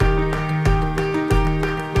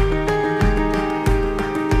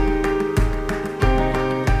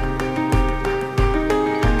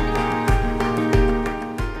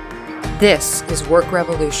This is Work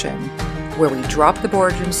Revolution, where we drop the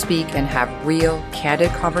boardroom speak and have real,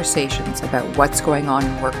 candid conversations about what's going on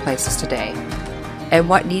in workplaces today and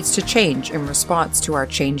what needs to change in response to our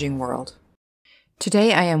changing world.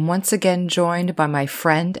 Today, I am once again joined by my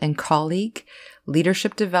friend and colleague,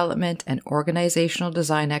 leadership development and organizational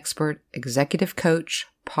design expert, executive coach,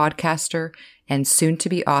 podcaster, and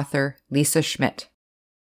soon-to-be author, Lisa Schmidt.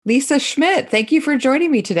 Lisa Schmidt, thank you for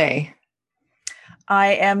joining me today.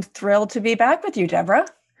 I am thrilled to be back with you, Deborah.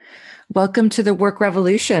 Welcome to the Work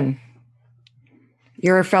Revolution.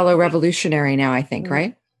 You're a fellow revolutionary now, I think,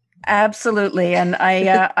 right? Absolutely. And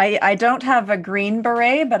I don't have a green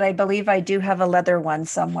beret, but I believe I do have a leather one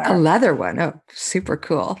somewhere. A leather one? Oh, super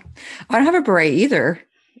cool. I don't have a beret either.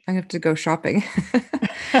 I have to go shopping.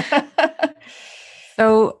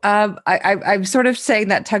 So I'm sort of saying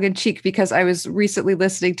that tongue in cheek because I was recently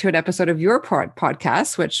listening to an episode of your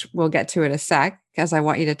podcast, which we'll get to in a sec, because I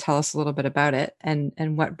want you to tell us a little bit about it and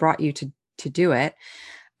what brought you to do it.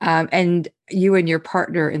 And you and your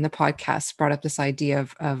partner in the podcast brought up this idea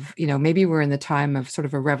of, maybe we're in the time of sort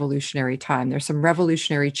of a revolutionary time. There's some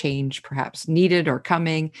revolutionary change perhaps needed or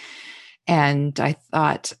coming. And I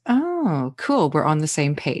thought, oh, cool. We're on the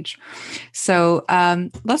same page. So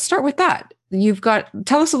let's start with that.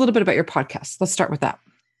 Tell us a little bit about your podcast. Let's start with that.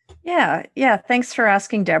 Yeah. Thanks for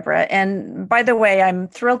asking, Deborah. And by the way, I'm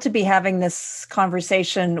thrilled to be having this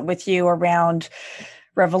conversation with you around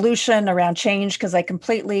revolution, around change, because I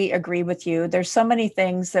completely agree with you. There's so many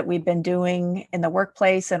things that we've been doing in the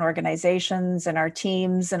workplace and organizations and our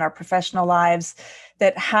teams and our professional lives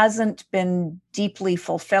that hasn't been deeply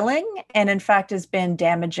fulfilling and in fact has been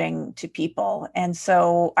damaging to people. And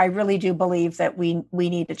so I really do believe that we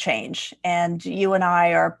need to change. And you and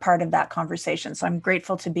I are part of that conversation. So I'm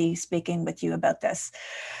grateful to be speaking with you about this.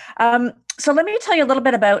 So let me tell you a little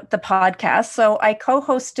bit about the podcast. So I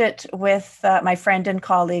co-host it with my friend and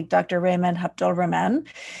colleague, Dr. Raymond Abdulrahman.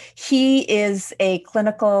 He is a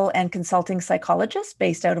clinical and consulting psychologist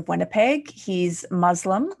based out of Winnipeg. He's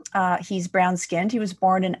Muslim. He's brown-skinned. He was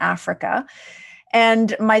born in Africa.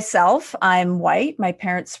 And myself, I'm white. My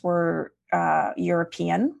parents were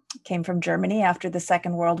European, came from Germany after the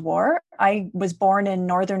Second World War. I was born in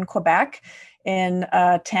northern Quebec, in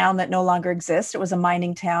a town that no longer exists. It was a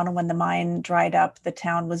mining town. And when the mine dried up, the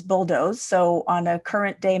town was bulldozed. So on a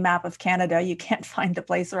current day map of Canada, you can't find the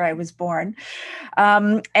place where I was born.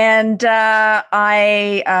 I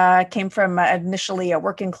came from initially a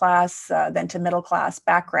working class, then to middle class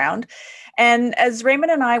background. And as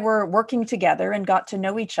Raymond and I were working together and got to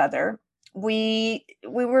know each other, we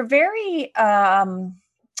were very,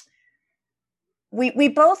 we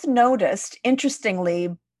both noticed,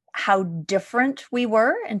 interestingly, how different we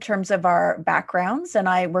were in terms of our backgrounds. And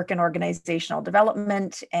I work in organizational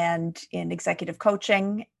development and in executive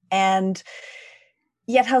coaching, and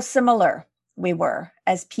yet how similar we were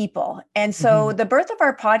as people. And so the birth of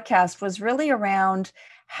our podcast was really around,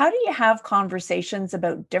 how do you have conversations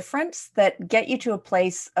about difference that get you to a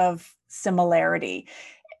place of similarity?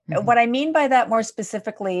 What I mean by that more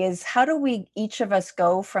specifically is, how do we, each of us,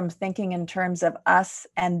 go from thinking in terms of us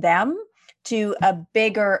and them to a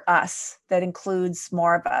bigger us that includes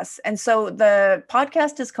more of us? And so the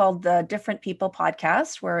podcast is called the Different People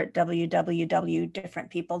Podcast. We're at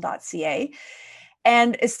www.differentpeople.ca.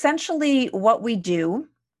 And essentially what we do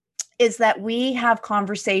is that we have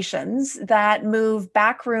conversations that move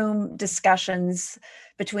backroom discussions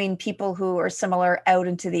between people who are similar out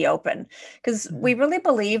into the open. Because we really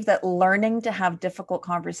believe that learning to have difficult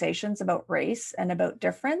conversations about race and about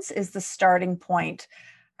difference is the starting point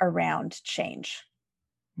around change.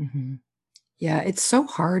 Mm-hmm. Yeah, it's so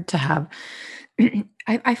hard to have.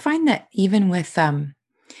 I find that even with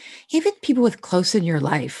even people with close in your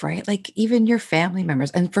life, right? Like even your family members,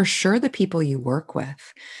 and for sure the people you work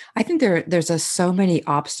with. I think there's so many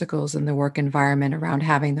obstacles in the work environment around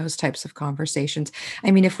having those types of conversations. I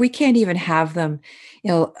mean, if we can't even have them,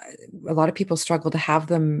 a lot of people struggle to have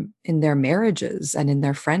them in their marriages and in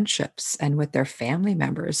their friendships and with their family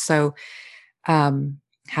members. So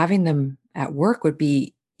having them at work would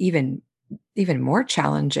be even more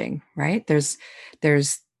challenging, right? There's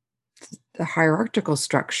the hierarchical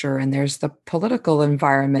structure and there's the political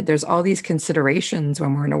environment. There's all these considerations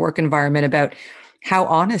when we're in a work environment about how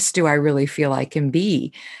honest do I really feel I can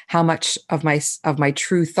be? How much of my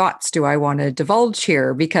true thoughts do I want to divulge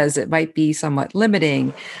here? Because it might be somewhat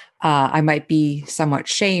limiting. I might be somewhat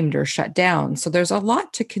shamed or shut down. So there's a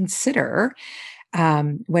lot to consider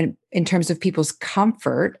when in terms of people's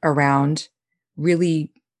comfort around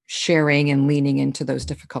really sharing and leaning into those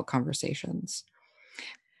difficult conversations.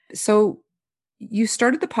 So you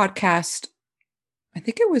started the podcast I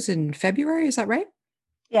think it was in February. Is that right?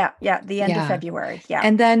 Yeah, yeah, the end of Yeah. February. Yeah.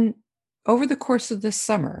 And then over the course of this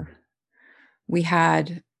summer, we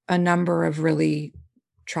had a number of really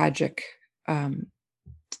tragic, um,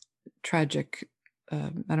 tragic,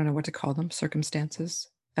 I don't know what to call them, circumstances,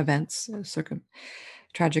 events,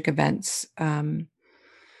 tragic events.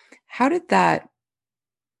 How did that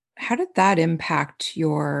how did that impact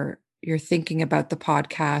your thinking about the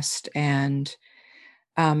podcast and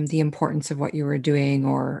the importance of what you were doing,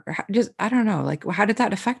 or just I don't know, like how did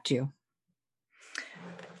that affect you?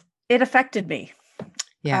 It affected me.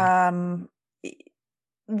 Yeah. Um,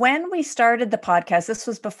 when we started the podcast, this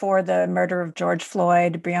was before the murder of George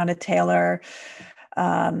Floyd, Breonna Taylor,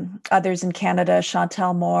 others in Canada,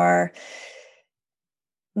 Chantel Moore.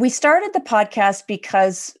 We started the podcast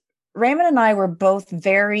because Raymond and I were both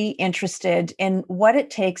very interested in what it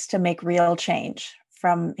takes to make real change.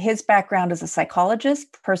 From his background as a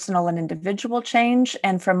psychologist, personal and individual change,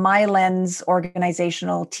 and from my lens,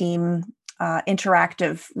 organizational, team,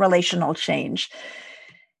 interactive, relational change.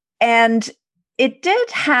 And it did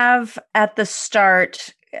have at the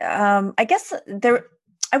start, I guess there,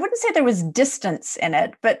 I wouldn't say there was distance in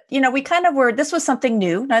it, but we kind of were, this was something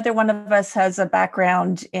new. Neither one of us has a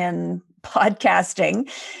background in podcasting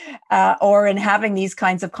or in having these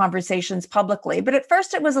kinds of conversations publicly. But at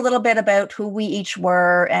first it was a little bit about who we each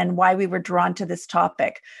were and why we were drawn to this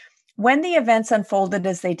topic. When the events unfolded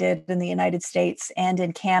as they did in the United States and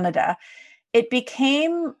in Canada, it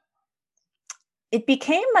became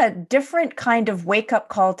a different kind of wake up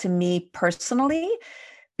call to me personally,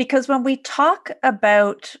 because when we talk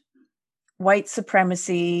about white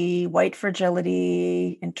supremacy, white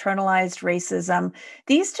fragility, internalized racism,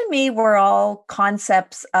 these to me were all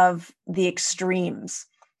concepts of the extremes.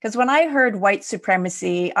 Because when I heard white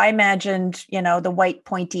supremacy, I imagined, the white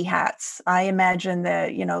pointy hats. I imagined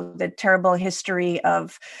the terrible history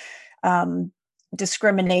of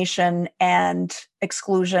discrimination and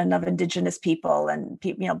exclusion of Indigenous people and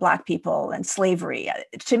Black people and slavery.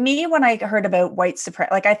 To me, when I heard about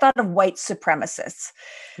I thought of white supremacists.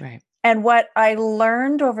 Right. And what I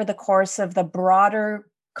learned over the course of the broader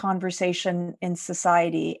conversation in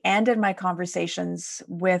society and in my conversations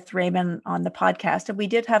with Raymond on the podcast, and we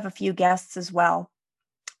did have a few guests as well,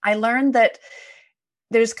 I learned that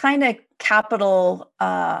there's kind of capital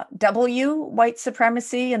W white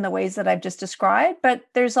supremacy in the ways that I've just described, but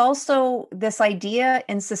there's also this idea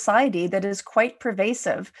in society that is quite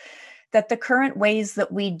pervasive that the current ways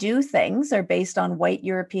that we do things are based on white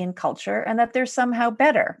European culture and that they're somehow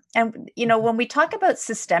better. And, when we talk about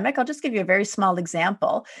systemic, I'll just give you a very small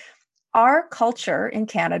example. Our culture in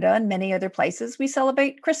Canada and many other places, we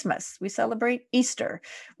celebrate Christmas, we celebrate Easter,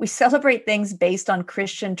 we celebrate things based on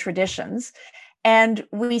Christian traditions. And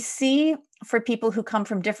we see for people who come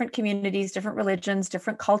from different communities, different religions,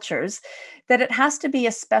 different cultures, that it has to be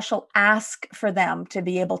a special ask for them to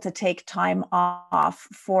be able to take time off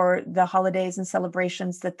for the holidays and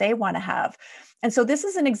celebrations that they want to have. And so this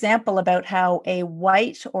is an example about how a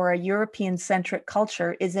white or a European-centric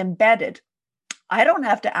culture is embedded. I don't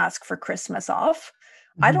have to ask for Christmas off.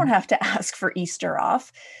 Mm-hmm. I don't have to ask for Easter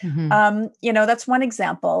off. Mm-hmm. That's one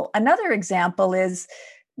example. Another example is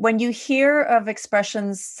when you hear of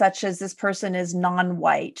expressions such as this person is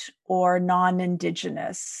non-white or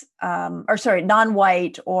non-Indigenous,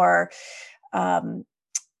 non-white or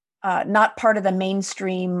not part of the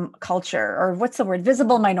mainstream culture, or what's the word?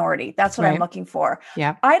 Visible minority. That's what I'm looking for.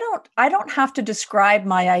 Yeah. I don't have to describe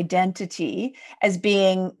my identity as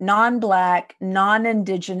being non-Black,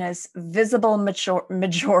 non-Indigenous, visible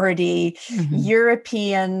majority, mm-hmm.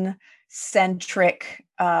 European centric.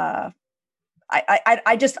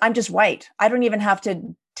 I'm just white. I don't even have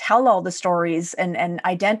to tell all the stories and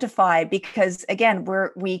identify, because again,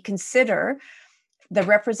 we consider the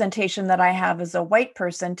representation that I have as a white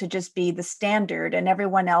person to just be the standard, and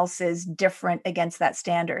everyone else is different against that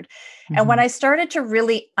standard. Mm-hmm. And when I started to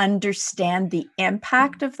really understand the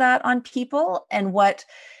impact of that on people and what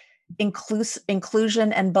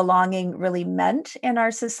inclusion and belonging really meant in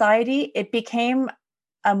our society, it became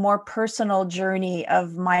a more personal journey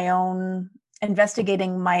of my own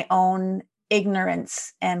investigating my own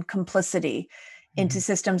ignorance and complicity mm-hmm. into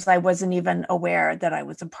systems I wasn't even aware that I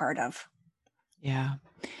was a part of. Yeah.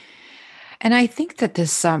 And I think that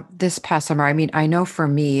this past summer, I mean, I know for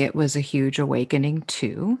me, it was a huge awakening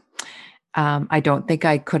too. I don't think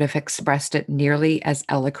I could have expressed it nearly as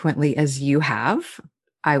eloquently as you have.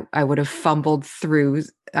 I would have fumbled through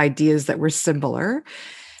ideas that were similar,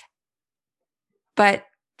 but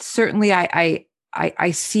certainly I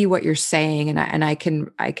see what you're saying, and I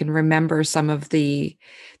can remember some of the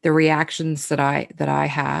reactions that I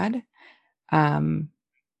had. Um,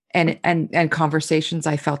 and conversations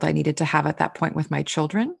I felt I needed to have at that point with my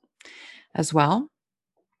children as well.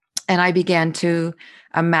 And I began to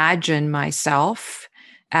imagine myself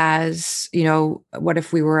as, what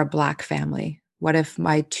if we were a Black family? What if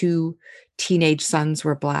my two teenage sons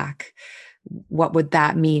were Black? What would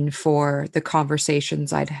that mean for the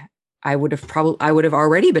conversations I would have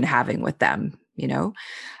already been having with them,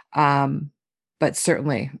 Um, but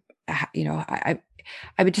certainly, I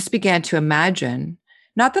just began to imagine,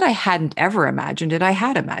 not that I hadn't ever imagined it, I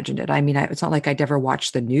had imagined it. I mean, it's not like I'd ever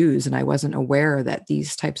watched the news and I wasn't aware that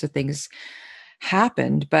these types of things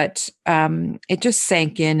happened, but it just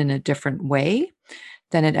sank in a different way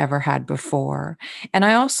than it ever had before. And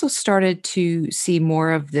I also started to see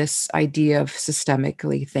more of this idea of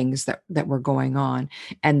systemically things that were going on,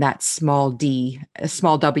 and that small w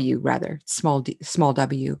rather, small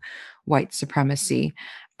w, white supremacy.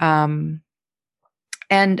 Um,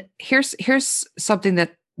 and here's something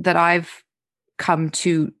that I've come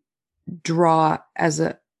to draw as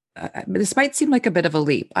this might seem like a bit of a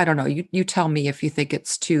leap. I don't know. You tell me if you think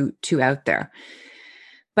it's too out there.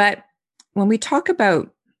 But when we talk about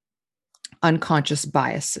unconscious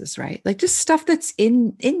biases, right? Like just stuff that's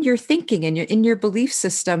in your thinking and in your belief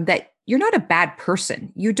system, that you're not a bad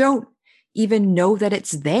person. You don't even know that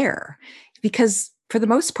it's there, because for the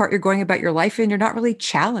most part, you're going about your life and you're not really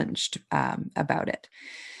challenged about it.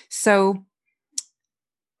 So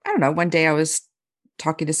I don't know. One day I was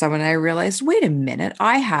talking to someone and I realized, wait a minute,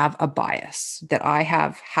 I have a bias that I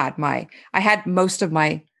had most of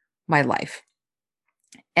my life.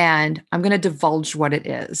 And I'm going to divulge what it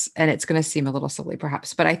is. And it's going to seem a little silly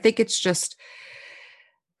perhaps, but I think it's just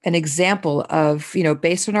an example of,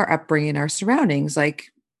 based on our upbringing, our surroundings, like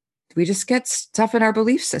we just get stuff in our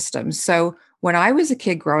belief systems. So when I was a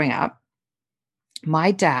kid growing up,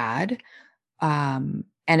 my dad, and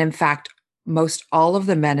in fact, most all of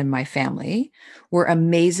the men in my family were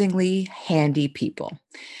amazingly handy people.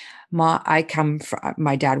 My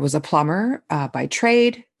dad was a plumber by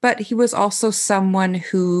trade, but he was also someone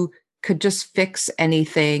who could just fix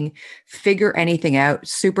anything, figure anything out,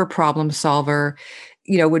 super problem solver,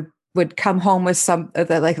 would come home with some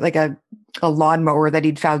like a lawnmower that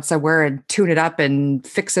he'd found somewhere and tune it up and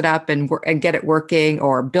fix it up and get it working,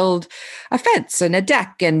 or build a fence and a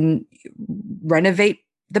deck and renovate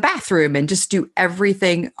the bathroom and just do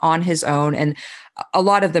everything on his own. And a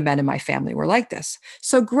lot of the men in my family were like this.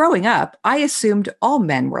 So growing up, I assumed all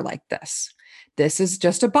men were like this. This is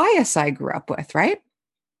just a bias I grew up with, right?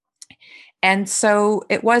 And so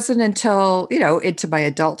it wasn't until, into my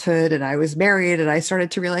adulthood and I was married and I started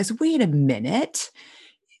to realize, wait a minute,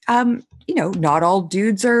 not all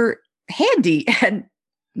dudes are handy, and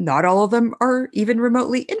not all of them are even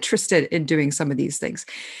remotely interested in doing some of these things.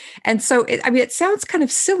 And so, it sounds kind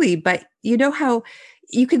of silly, but you know how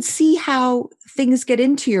you can see how things get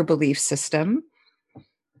into your belief system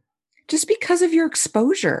just because of your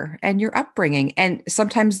exposure and your upbringing, and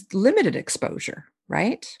sometimes limited exposure,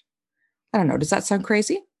 right? I don't know. Does that sound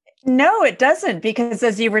crazy? No, it doesn't, because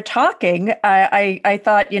as you were talking, I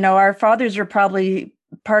thought, our fathers are probably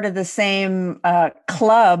part of the same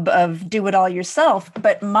club of do it all yourself.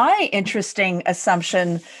 But my interesting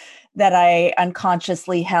assumption that I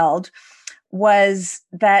unconsciously held was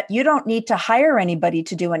that you don't need to hire anybody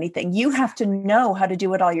to do anything. You have to know how to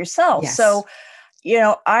do it all yourself. Yes. So,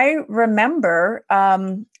 I remember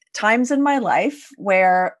times in my life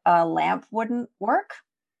where a lamp wouldn't work.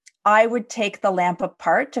 I would take the lamp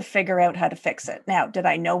apart to figure out how to fix it. Now, did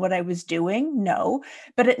I know what I was doing? No,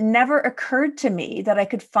 but it never occurred to me that I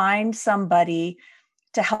could find somebody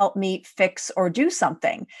to help me fix or do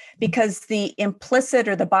something, because the implicit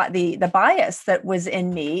or the bias that was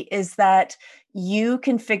in me is that you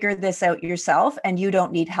can figure this out yourself and you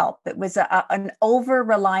don't need help. It was an over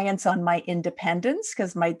reliance on my independence,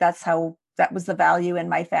 because that was the value in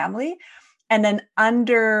my family. And an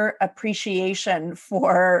under appreciation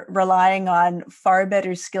for relying on far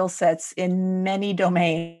better skill sets in many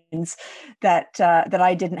domains that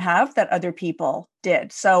I didn't have, that other people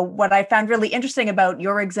did. So what I found really interesting about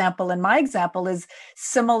your example and my example is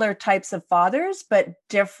similar types of fathers, but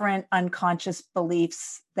different unconscious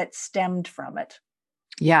beliefs that stemmed from it.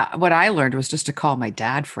 Yeah. What I learned was just to call my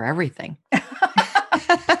dad for everything.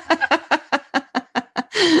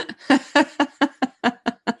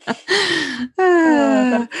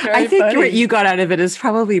 I think funny. What you got out of it is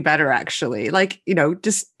probably better, actually. Like,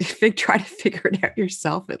 just try to figure it out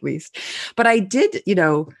yourself at least. But I did, it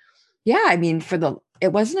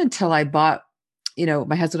wasn't until I bought,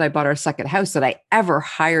 my husband and I bought our second house that I ever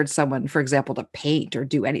hired someone, for example, to paint or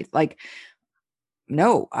do anything. Like,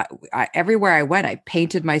 no, everywhere I went, I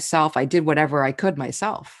painted myself. I did whatever I could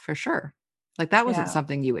myself, for sure. Like that wasn't Yeah.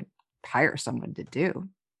 something you would hire someone to do.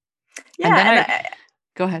 And Yeah. then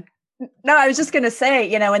go ahead. No, I was just going to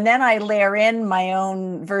say, and then I layer in my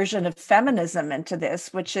own version of feminism into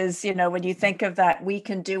this, which is, when you think of that, we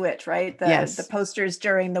can do it, right? The Yes. posters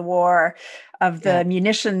during the war of Yeah. the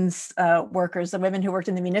munitions workers, the women who worked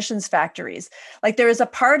in the munitions factories. Like there is a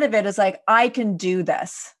part of it is like, I can do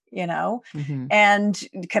this, Mm-hmm. and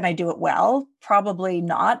can I do it well? Probably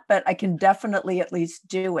not, but I can definitely at least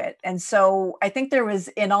do it. And so I think there was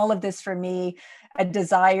in all of this for me, a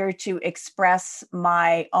desire to express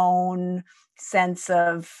my own sense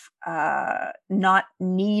of not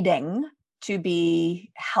needing to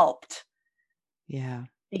be helped. Yeah.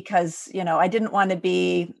 Because, I didn't want to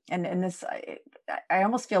be, and this, I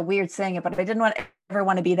almost feel weird saying it, but I didn't ever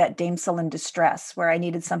want to be that damsel in distress where I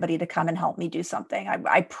needed somebody to come and help me do something.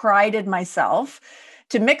 I prided myself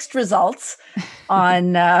to mixed results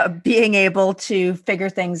on being able to figure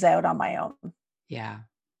things out on my own. Yeah.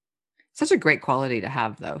 Such a great quality to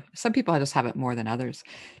have, though. Some people just have it more than others.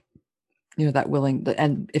 That willing,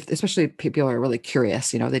 and if especially people are really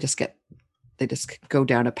curious, they just go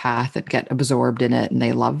down a path and get absorbed in it, and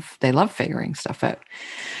they love figuring stuff out.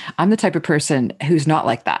 I'm the type of person who's not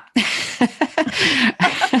like that.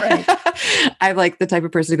 Right. I'm like the type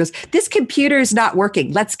of person who goes, "This computer is not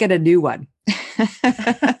working. Let's get a new one."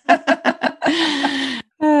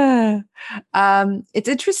 It's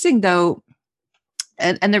interesting though.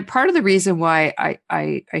 And they're part of the reason why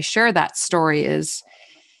I share that story is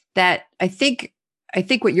that I think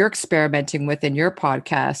what you're experimenting with in your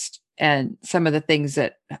podcast and some of the things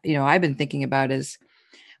that I've been thinking about is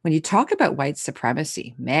when you talk about white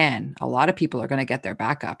supremacy, man, a lot of people are going to get their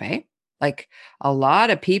back up, eh? Like a lot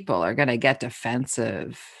of people are going to get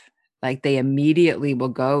defensive. Like they immediately will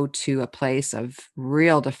go to a place of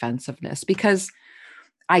real defensiveness because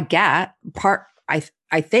I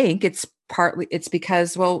think it's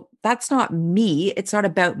because, well, that's not me. It's not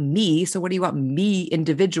about me. So what do you want me,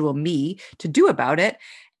 individual me, to do about it?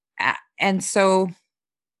 And so,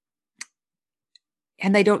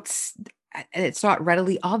 and they don't, it's not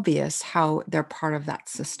readily obvious how they're part of that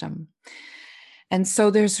system. And so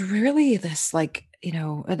there's really this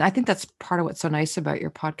and I think that's part of what's so nice about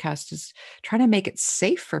your podcast is trying to make it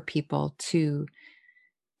safe for people to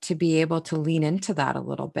be able to lean into that a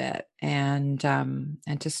little bit and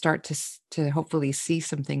to start to hopefully see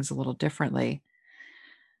some things a little differently.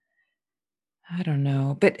 I don't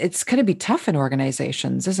know, but it's going to be tough in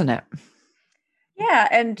organizations, isn't it? Yeah.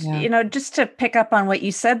 And, Yeah. just to pick up on what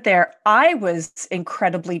you said there, I was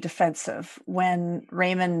incredibly defensive when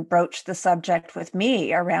Raymond broached the subject with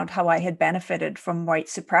me around how I had benefited from white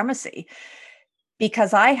supremacy,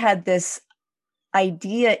 because I had this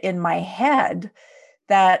idea in my head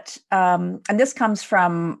that, and this comes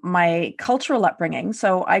from my cultural upbringing.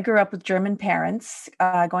 So I grew up with German parents,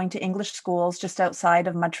 going to English schools just outside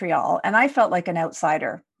of Montreal, and I felt like an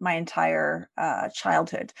outsider my entire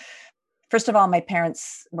childhood. First of all, my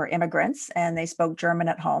parents were immigrants and they spoke German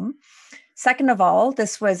at home. Second of all,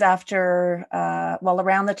 this was after,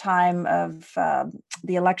 around the time of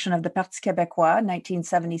the election of the Parti Québécois in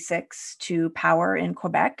 1976 to power in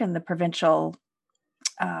Quebec and the provincial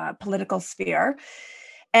political sphere.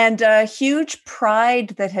 And a huge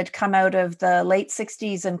pride that had come out of the late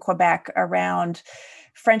 60s in Quebec around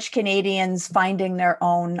French Canadians finding their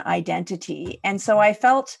own identity. And so I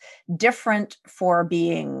felt different for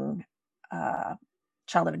being a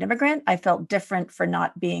child of an immigrant. I felt different for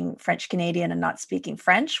not being French Canadian and not speaking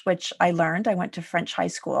French, which I learned. I went to French high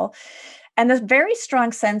school. And this very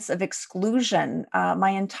strong sense of exclusion up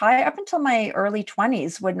until my early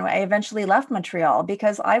 20s, when I eventually left Montreal,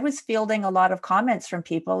 because I was fielding a lot of comments from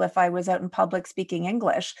people. If I was out in public speaking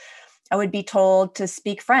English, I would be told to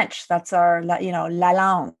speak French. That's our, la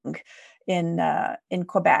langue in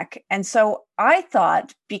Quebec. And so I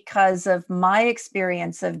thought, because of my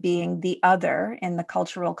experience of being the other in the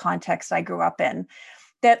cultural context I grew up in,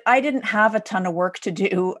 that I didn't have a ton of work to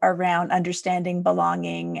do around understanding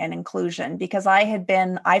belonging and inclusion, because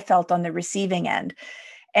I felt on the receiving end.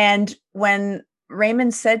 And when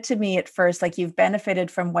Raymond said to me at first, like, you've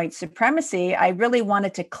benefited from white supremacy, I really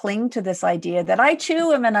wanted to cling to this idea that I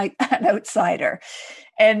too am an outsider.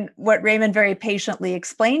 And what Raymond very patiently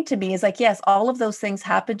explained to me is like, yes, all of those things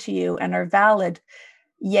happen to you and are valid.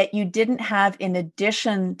 Yet you didn't have, in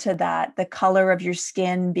addition to that, the color of your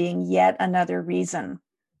skin being yet another reason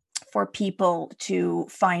for people to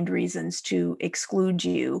find reasons to exclude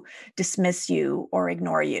you, dismiss you, or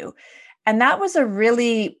ignore you. And that was a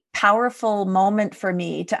really powerful moment for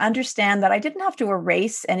me to understand that I didn't have to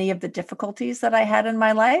erase any of the difficulties that I had in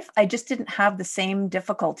my life. I just didn't have the same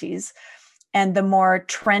difficulties and the more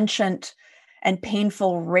trenchant and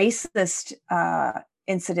painful racist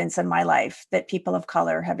incidents in my life that people of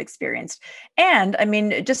color have experienced. And I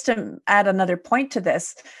mean, just to add another point to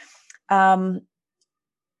this, there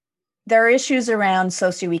are issues around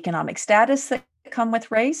socioeconomic status that come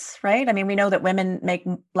with race, right? I mean, we know that women make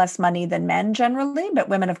less money than men generally, but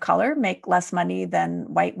women of color make less money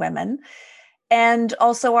than white women. And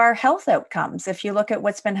also our health outcomes. If you look at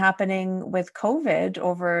what's been happening with COVID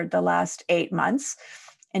over the last 8 months,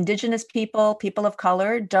 Indigenous people, people of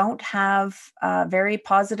color don't have very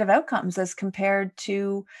positive outcomes as compared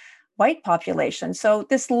to white population. So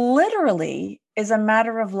this literally is a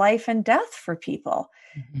matter of life and death for people.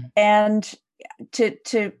 Mm-hmm. And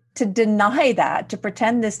to deny that, to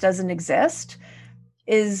pretend this doesn't exist,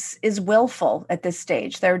 is willful at this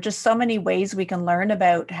stage. There are just so many ways we can learn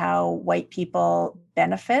about how white people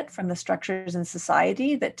benefit from the structures in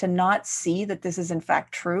society that to not see that this is in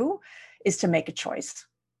fact true is to make a choice.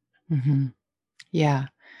 Mm-hmm. Yeah.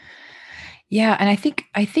 Yeah. And I think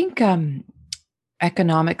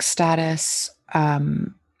economic status,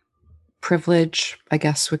 privilege, I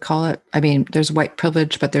guess we call it. I mean, there's white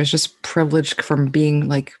privilege, but there's just privilege from being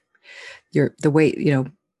like the way,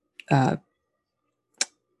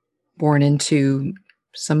 born into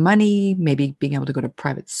some money, maybe being able to go to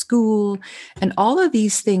private school, and all of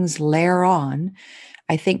these things layer on,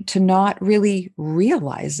 I think, to not really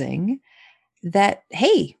realizing that,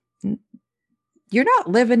 hey, you're not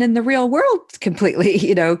living in the real world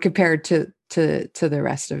completely, compared to the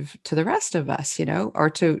rest of us, or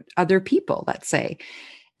to other people, let's say.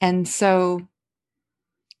 And so,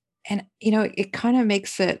 and it kind of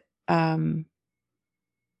makes it,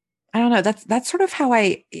 I don't know. That's sort of how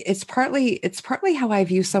it's partly how I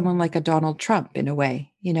view someone like a Donald Trump in a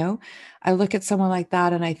way. I look at someone like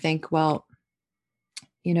that and I think, well,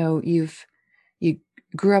 you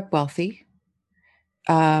grew up wealthy,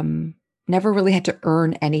 never really had to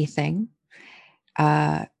earn anything.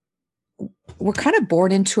 We're kind of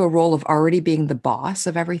born into a role of already being the boss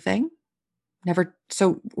of everything.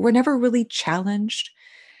 So we're never really challenged,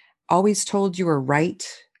 always told you were right.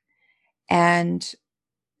 And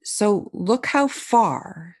so look how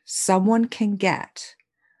far someone can get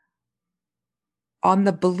on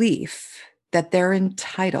the belief that they're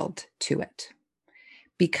entitled to it.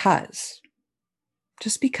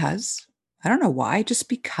 Just because, I don't know why, just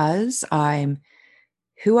because I'm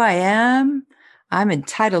who I am, I'm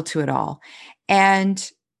entitled to it all.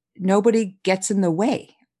 And nobody gets in the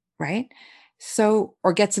way, right? So,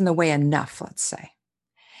 or gets in the way enough, let's say.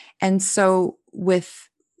 And so with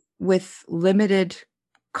limited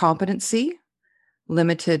competency,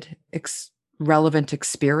 limited relevant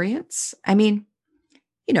experience, I mean,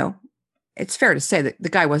 it's fair to say that the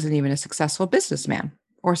guy wasn't even a successful businessman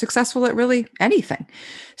or successful at really anything.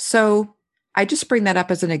 So I just bring that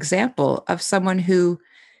up as an example of someone who,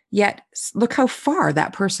 yet look how far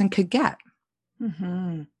that person could get.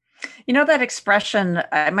 Mm-hmm. That expression,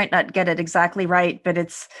 I might not get it exactly right, but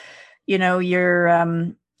it's, you're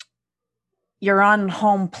on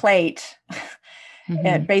home plate.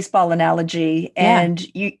 Mm-hmm. Baseball analogy, and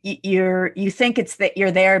you think it's that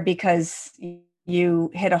you're there because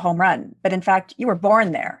you hit a home run, but in fact you were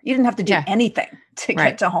born there. You didn't have to do anything to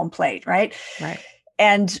get to home plate, right?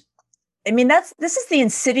 And I mean, this is the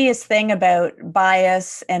insidious thing about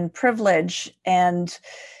bias and privilege and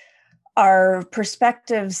our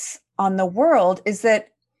perspectives on the world is that,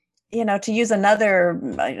 to use another,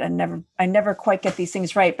 I never quite get these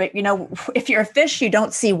things right, but if you're a fish, you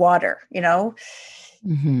don't see water,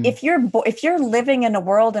 Mm-hmm. If you're living in a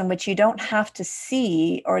world in which you don't have to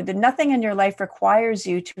see, or nothing in your life requires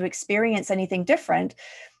you to experience anything different,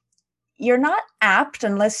 you're not apt,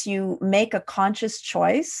 unless you make a conscious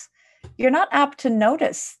choice, you're not apt to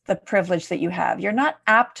notice the privilege that you have. You're not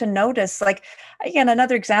apt to notice, like, again,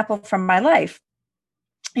 another example from my life.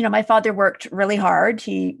 My father worked really hard.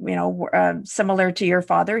 He, similar to your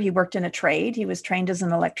father, he worked in a trade. He was trained as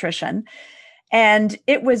an electrician. And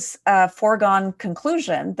it was a foregone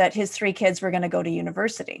conclusion that his 3 kids were going to go to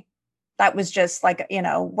university. That was just like,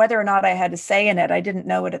 whether or not I had a say in it, I didn't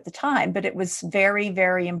know it at the time, but it was very,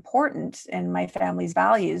 very important in my family's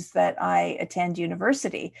values that I attend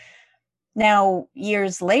university. Now,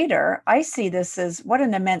 years later, I see this as what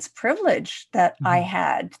an immense privilege that I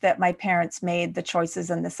had, that my parents made the choices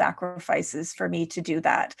and the sacrifices for me to do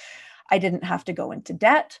that. I didn't have to go into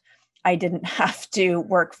debt. I didn't have to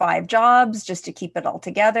work 5 jobs just to keep it all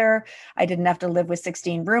together. I didn't have to live with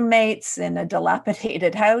 16 roommates in a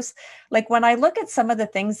dilapidated house. Like when I look at some of the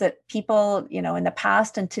things that people, in the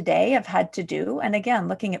past and today have had to do, and again,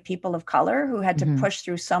 looking at people of color who had to Mm-hmm. push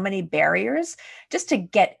through so many barriers just to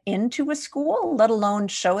get into a school, let alone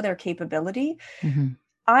show their capability. Mm-hmm.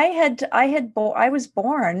 I was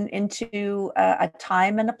born into a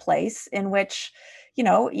time and a place in which,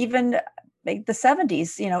 even like the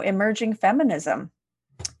 70s, emerging feminism,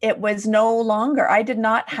 it was no longer, I did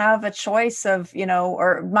not have a choice of,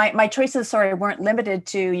 or my choices, sorry, weren't limited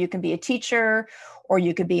to, you can be a teacher, or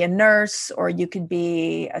you could be a nurse, or you could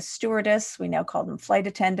be a stewardess, we now call them flight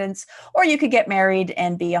attendants, or you could get married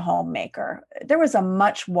and be a homemaker. There was a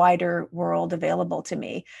much wider world available to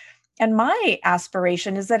me. And my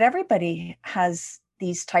aspiration is that everybody has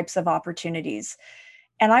these types of opportunities.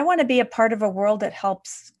 And I want to be a part of a world that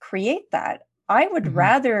helps create that. Mm-hmm.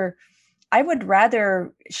 I would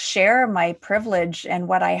rather share my privilege and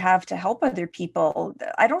what I have to help other people.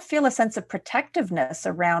 I don't feel a sense of protectiveness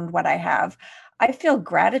around what I have. I feel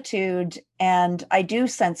gratitude, and I do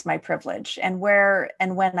sense my privilege, and where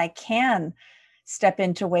and when I can step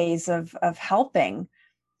into ways of helping,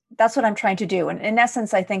 that's what I'm trying to do. And in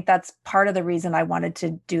essence, I think that's part of the reason I wanted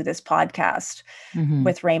to do this podcast Mm-hmm.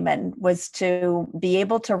 with Raymond, was to be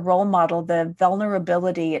able to role model the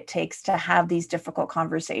vulnerability it takes to have these difficult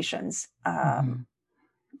conversations. Mm-hmm.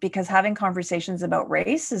 Because having conversations about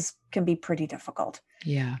race can be pretty difficult.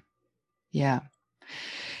 Yeah. Yeah.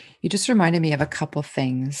 You just reminded me of a couple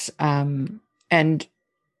things. And,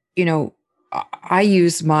 you know, I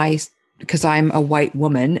use because I'm a white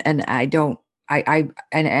woman and I don't, and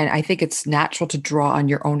I think it's natural to draw on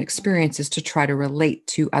your own experiences to try to relate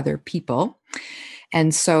to other people.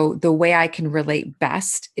 And so the way I can relate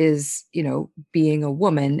best is, being a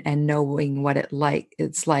woman and knowing what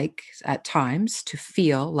it's like at times to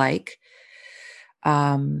feel like,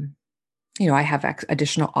 um, I have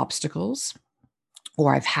additional obstacles,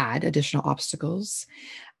 or I've had additional obstacles,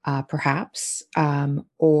 perhaps,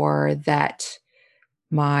 or that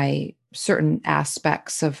my certain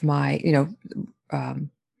aspects of my, um,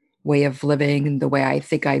 way of living and the way I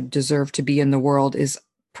think I deserve to be in the world is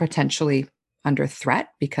potentially under threat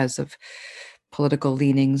because of political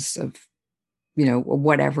leanings of,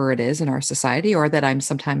 whatever it is in our society, or that I'm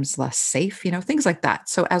sometimes less safe, things like that.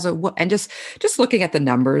 So and just looking at the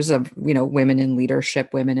numbers of, women in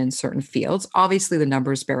leadership, women in certain fields, obviously the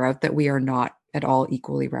numbers bear out that we are not at all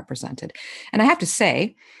equally represented. And I have to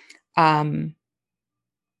say, um,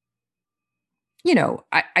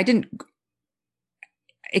 I didn't,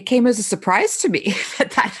 it came as a surprise to me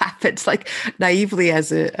that happened, like naively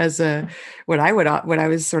when I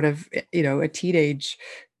was sort of, a teenage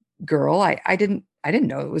girl, I didn't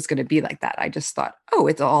know it was going to be like that. I just thought, oh,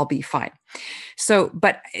 it'll all be fine. So,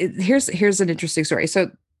 but here's an interesting story.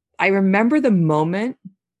 So I remember the moment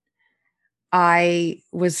I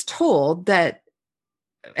was told that,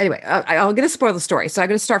 anyway, I'm going to spoil the story. So I'm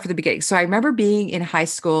going to start from the beginning. So I remember being in high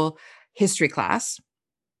school history class,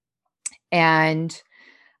 and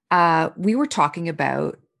we were talking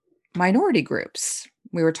about minority groups.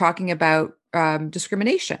 We were talking about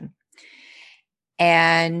discrimination.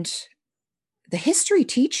 And the history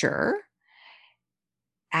teacher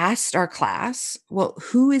asked our class, well,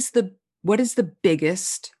 what is the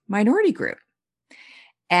biggest minority group?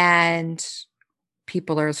 And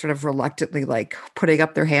people are sort of reluctantly like putting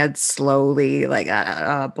up their hands slowly, like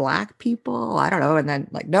Black people, I don't know. And then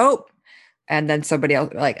like, nope. And then somebody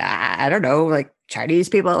else like, I don't know, like Chinese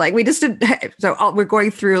people, like we just didn't. So we're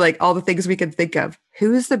going through like all the things we can think of.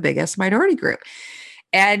 Who is the biggest minority group?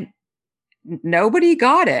 And nobody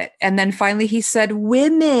got it. And then finally he said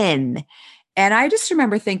women. And I just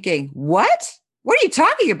remember thinking, what? What are you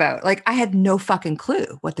talking about? Like, I had no fucking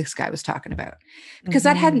clue what this guy was talking about, because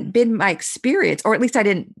that hadn't been my experience, or at least I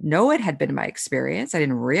didn't know it had been my experience. I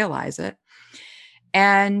didn't realize it.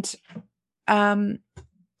 And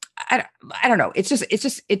I don't know. It's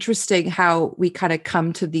just interesting how we kind of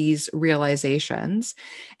come to these realizations.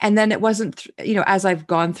 And then it wasn't, as I've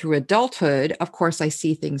gone through adulthood, of course, I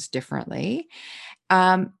see things differently.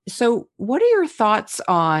 So what are your thoughts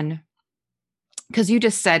on, because you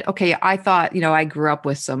just said, okay, I thought, I grew up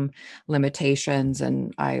with some limitations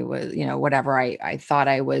and I was, whatever, I thought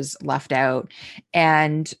I was left out.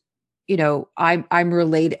 And,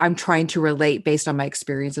 I'm trying to relate based on my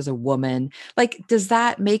experience as a woman. Like, does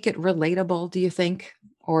that make it relatable, do you think?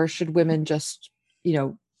 Or should women just,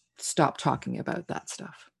 stop talking about that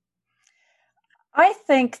stuff? I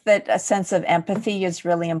think that a sense of empathy is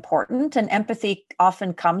really important, and empathy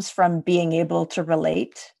often comes from being able to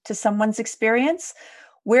relate to someone's experience.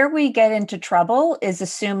 Where we get into trouble is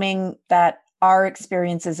assuming that our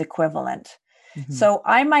experience is equivalent. Mm-hmm. So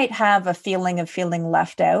I might have a feeling of feeling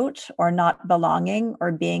left out or not belonging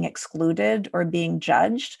or being excluded or being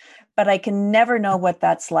judged, but I can never know what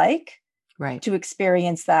that's like Right. to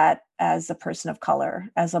experience that as a person of color,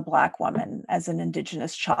 as a Black woman, as an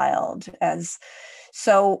Indigenous child,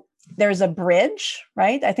 so there's a bridge,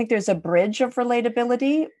 right? I think there's a bridge of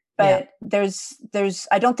relatability, Yeah. but there's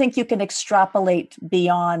I don't think you can extrapolate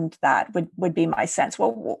beyond that would be my sense.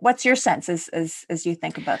 Well, what's your sense as you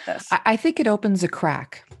think about this? I think it opens a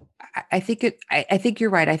crack. I think you're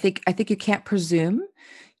right. I think you can't presume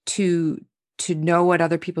to know what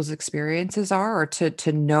other people's experiences are, or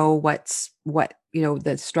to know what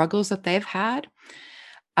the struggles that they've had.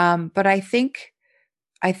 But I think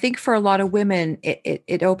for a lot of women,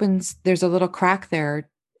 it opens, there's a little crack there,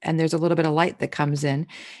 and there's a little bit of light that comes in.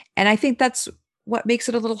 And I think that's what makes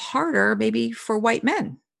it a little harder, maybe for white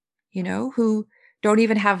men, who don't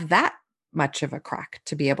even have that much of a crack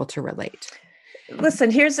to be able to relate.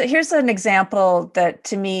 Listen, here's an example that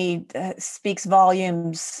to me speaks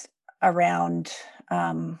volumes around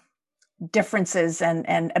differences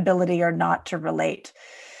and ability or not to relate.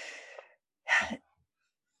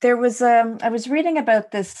 There was I was reading about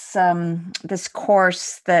this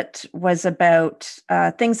course that was about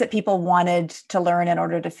things that people wanted to learn in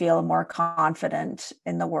order to feel more confident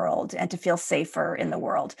in the world and to feel safer in the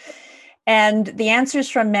world. And the answers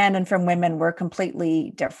from men and from women were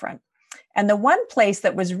completely different. And the one place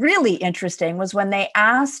that was really interesting was when they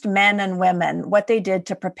asked men and women what they did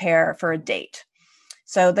to prepare for a date.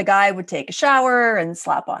 So the guy would take a shower and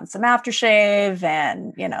slap on some aftershave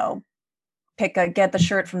and, get the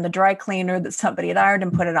shirt from the dry cleaner that somebody had ironed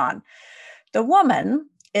and put it on. The woman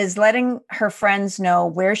is letting her friends know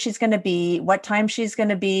where she's going to be, what time she's going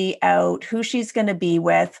to be out, who she's going to be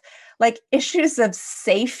with. Like, issues of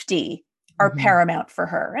safety are Mhm. paramount for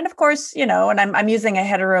her. And of course, and I'm using a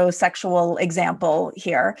heterosexual example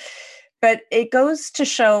here, but it goes to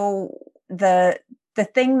show the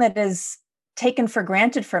thing that is taken for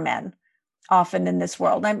granted for men often in this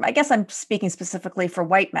world. I guess I'm speaking specifically for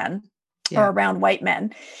white men or Yeah. around white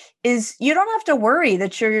men, is you don't have to worry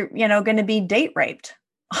that you're, going to be date raped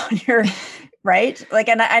on your right. Like,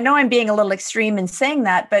 and I know I'm being a little extreme in saying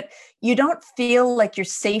that, but you don't feel like your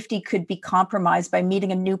safety could be compromised by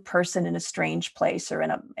meeting a new person in a strange place or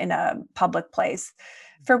in a public place.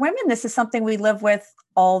 For women, this is something we live with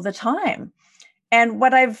all the time. And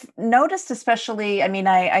what I've noticed, especially, I mean,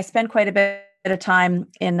 I spend quite a bit of time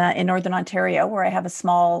in Northern Ontario, where I have a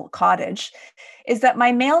small cottage, is that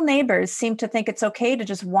my male neighbors seem to think it's okay to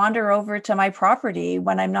just wander over to my property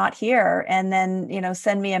when I'm not here, and then,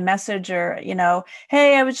 send me a message or,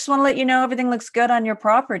 hey, I just want to let you know everything looks good on your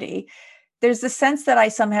property. There's the sense that I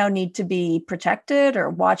somehow need to be protected or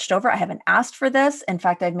watched over. I haven't asked for this. In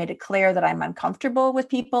fact, I've made it clear that I'm uncomfortable with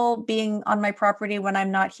people being on my property when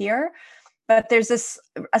I'm not here. But there's this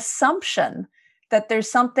assumption that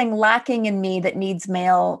there's something lacking in me that needs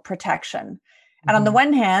male protection. And on the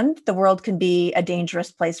one hand, the world can be a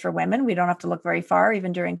dangerous place for women. We don't have to look very far.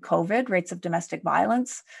 Even during COVID, rates of domestic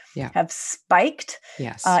violence have spiked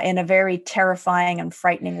in a very terrifying and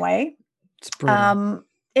frightening way. It's brutal.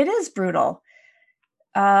 It is brutal.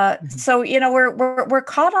 So, we're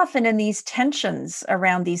caught often in these tensions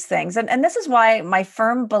around these things. And this is why my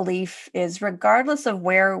firm belief is, regardless of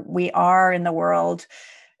where we are in the world,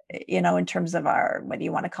 in terms of our, whether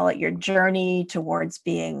you want to call it your journey towards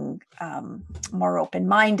being more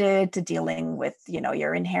open-minded, to dealing with,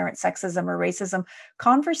 your inherent sexism or racism,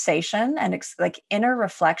 conversation and like inner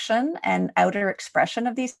reflection and outer expression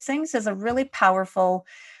of these things is a really powerful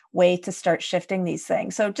way to start shifting these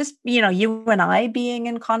things. So just, you and I being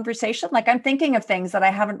in conversation, like I'm thinking of things that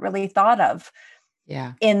I haven't really thought of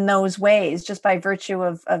in those ways, just by virtue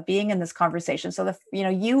of being in this conversation. So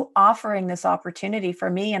you offering this opportunity for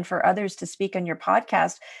me and for others to speak on your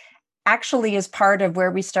podcast actually is part of where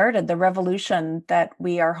we started the revolution that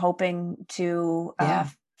we are hoping to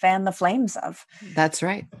fan the flames of. That's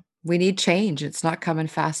right. We need change. It's not coming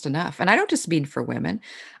fast enough. And I don't just mean for women.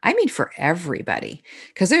 I mean for everybody.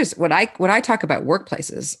 Because there's when I talk about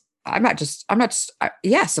workplaces,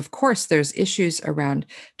 yes, of course, there's issues around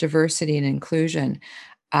diversity and inclusion.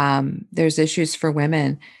 There's issues for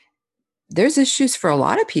women. There's issues for a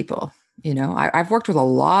lot of people. I've worked with a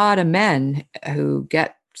lot of men who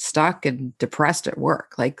get stuck and depressed at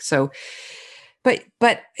work. So but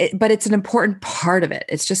it's an important part of it.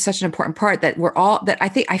 It's just such an important part that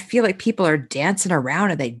I feel like people are dancing around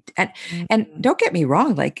and Mhm. don't get me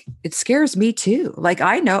wrong, like it scares me too. Like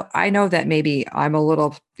I know that maybe I'm a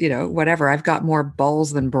little, whatever. I've got more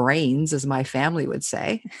balls than brains, as my family would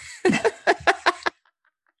say.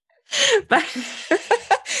 But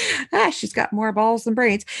she's got more balls than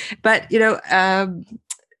brains. But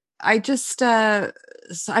I just so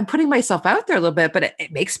I'm putting myself out there a little bit, but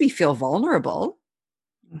it makes me feel vulnerable.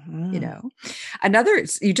 you Mhm. know Another,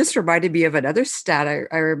 you just reminded me of another stat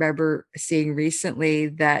I remember seeing recently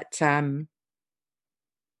that I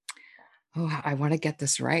want to get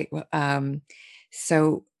this right.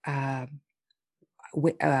 So a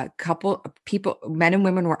couple of people, men and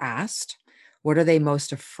women, were asked what are they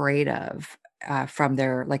most afraid of from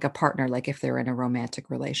their, like, a partner, like if they're in a romantic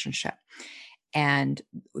relationship. And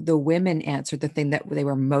the women answered the thing that they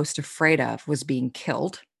were most afraid of was being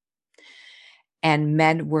killed, and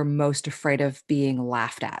men were most afraid of being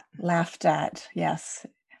laughed at. Laughed at. Yes.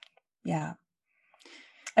 Yeah.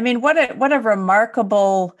 I mean, what a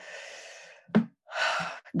remarkable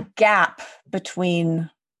gap between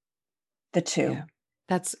the two. Yeah.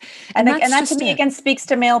 That's And and like, and that's that to just me it. again speaks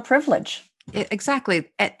to male privilege. Exactly.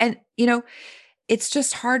 And it's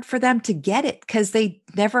just hard for them to get it because they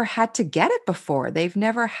never had to get it before. They've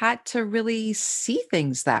never had to really see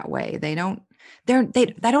things that way.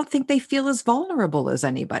 I don't think they feel as vulnerable as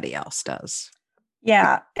anybody else does,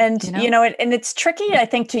 Yeah. And, you know? and it's tricky, I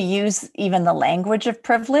think, to use even the language of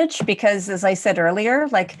privilege because, as I said earlier,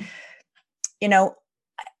 like, you know,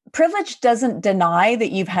 privilege doesn't deny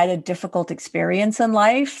that you've had a difficult experience in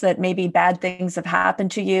life, that maybe bad things have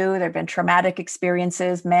happened to you. There have been traumatic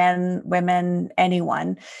experiences, men, women,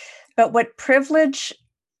 anyone. But what privilege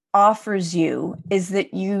offers you is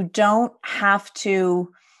that you don't have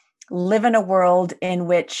to live in a world in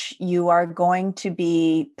which you are going to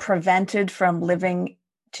be prevented from living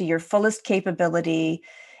to your fullest capability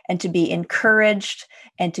and to be encouraged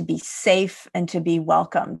and to be safe and to be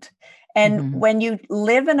welcomed. And Mhm. when you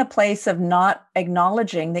live in a place of not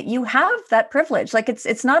acknowledging that you have that privilege, like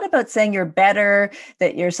it's not about saying you're better,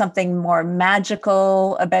 that you're something more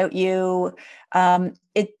magical about you.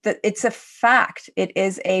 It's a fact. It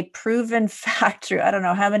is a proven fact through I don't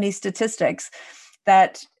know how many statistics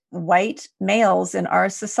that white males in our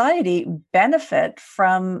society benefit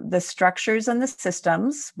from the structures and the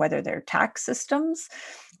systems, whether they're tax systems,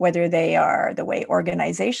 whether they are the way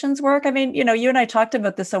organizations work. I mean, you and I talked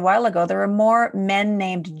about this a while ago. There are more men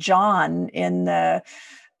named John in the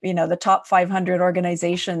top 500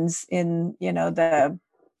 organizations in,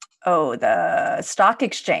 the stock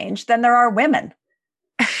exchange than there are women.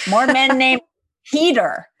 More men named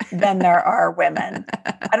Peter than there are women.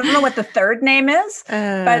 I don't know what the third name is,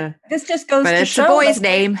 but Uh, this just goes but to it's a show, like, boy's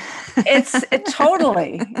name. it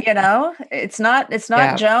totally, it's not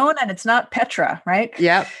Yeah. Joan and it's not Petra, right?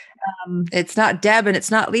 Yep. Um, It's not Deb and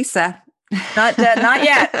it's not Lisa. not yet, Not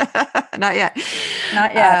yet.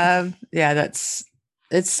 not yet. Yeah,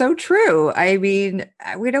 it's so true. I mean,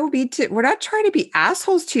 we're not trying to be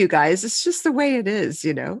assholes to you guys. It's just the way it is.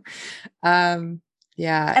 Um,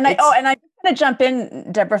 yeah, And I'm going to jump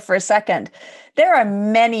in, Deborah, for a second. There are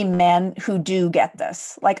many men who do get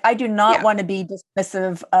this. Like, I do not yeah, want to be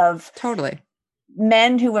dismissive of totally.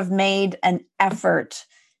 men who have made an effort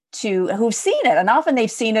who've seen it, and often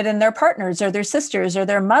they've seen it in their partners or their sisters or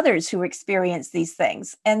their mothers who experience these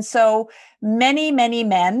things. And so many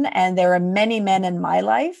men, and there are many men in my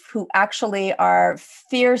life who actually are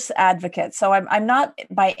fierce advocates. So I'm not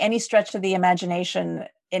by any stretch of the imagination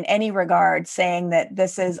in any regard saying that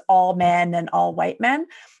this is all men and all white men.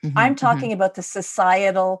 Hmm. I'm talking about the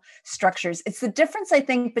societal structures. It's the difference, I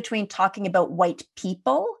think, between talking about white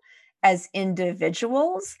people as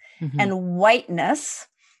individuals Hmm. and whiteness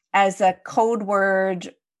as a code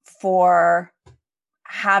word for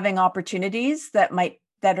having opportunities that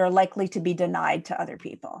are likely to be denied to other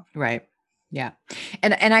people. Right. Yeah.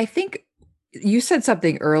 And I think you said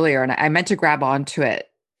something earlier, and I meant to grab onto it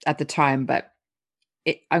at the time, but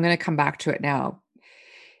I'm going to come back to it now.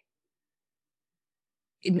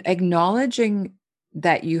 In acknowledging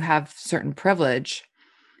that you have certain privilege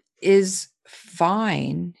is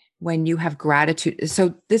fine when you have gratitude.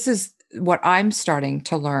 So this is what I'm starting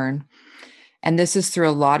to learn. And this is through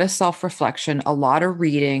a lot of self-reflection, a lot of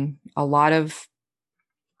reading, a lot of,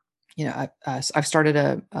 I've started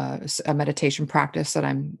a meditation practice that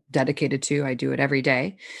I'm dedicated to. I do it every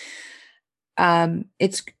day.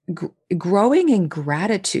 It's growing in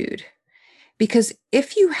gratitude. Because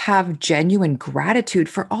if you have genuine gratitude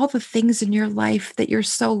for all the things in your life that you're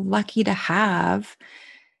so lucky to have,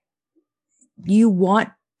 you want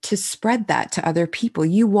to spread that to other people.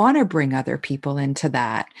 You want to bring other people into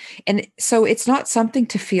that. And so it's not something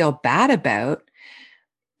to feel bad about.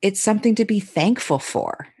 It's something to be thankful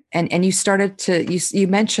for. And you started to, you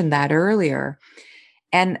mentioned that earlier.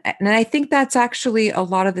 And I think that's actually a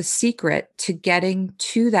lot of the secret to getting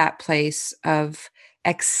to that place of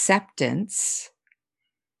acceptance,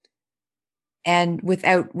 and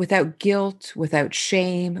without guilt, without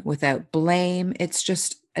shame, without blame. It's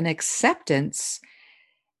just an acceptance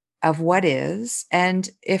of what is. And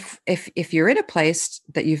if you're in a place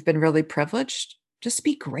that you've been really privileged, just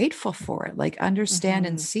be grateful for it. Like, understand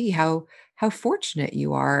and Mm-hmm. see how fortunate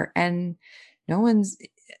you are. And no one's,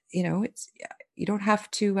 it's, you don't have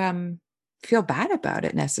to feel bad about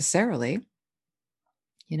it necessarily,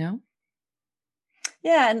 you know?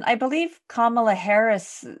 Yeah, and I believe Kamala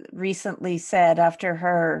Harris recently said after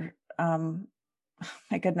her,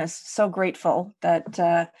 my goodness, so grateful that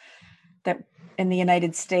that in the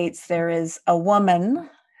United States there is a woman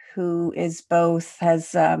who is both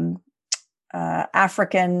has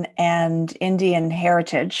African and Indian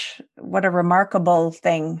heritage. What a remarkable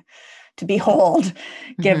thing to behold,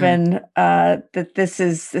 Hmm. given that this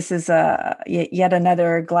is yet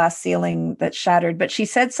another glass ceiling that's shattered. But she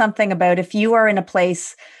said something about if you are in a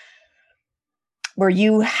place where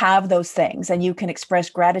you have those things and you can express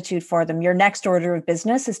gratitude for them, your next order of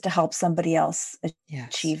business is to help somebody else Yes.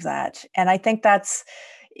 achieve that. And I think that's,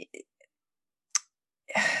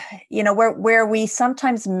 where we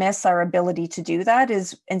sometimes miss our ability to do that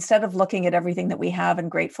is, instead of looking at everything that we have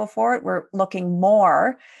and grateful for it, we're looking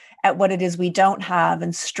more at what it is we don't have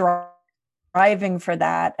and striving for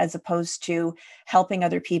that, as opposed to helping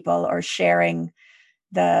other people or sharing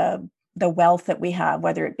the wealth that we have,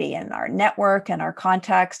 whether it be in our network and our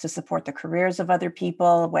contacts to support the careers of other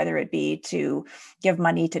people, whether it be to give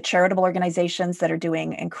money to charitable organizations that are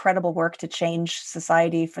doing incredible work to change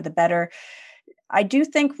society for the better. I do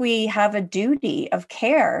think we have a duty of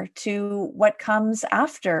care to what comes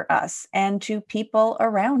after us and to people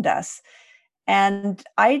around us. And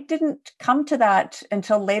I didn't come to that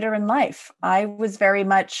until later in life. I was very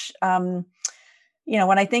much, when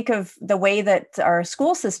I think of the way that our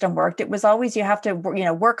school system worked, it was always you have to,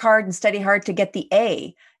 work hard and study hard to get the A.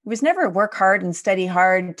 It was never work hard and study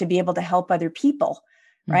hard to be able to help other people,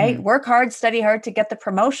 right? Hmm. Work hard, study hard to get the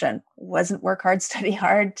promotion. Wasn't work hard, study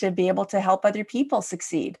hard to be able to help other people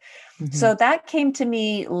succeed. Hmm. So that came to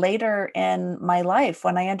me later in my life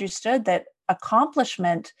when I understood that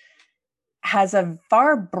accomplishment has a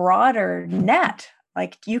far broader net.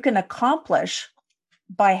 Like, you can accomplish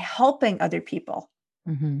by helping other people.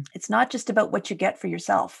 Hmm. It's not just about what you get for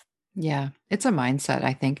yourself. Yeah, it's a mindset,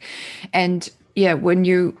 I think. And yeah,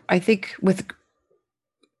 I think with,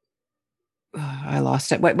 I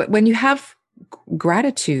lost it. When you have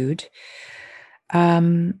gratitude,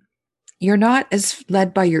 um, you're not as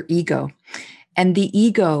led by your ego. And the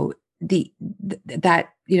ego, that,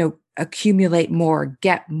 accumulate more,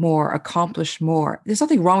 get more, accomplish more. There's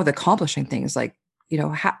nothing wrong with accomplishing things. Like,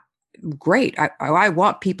 great. I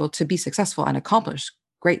want people to be successful and accomplish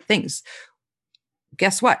great things.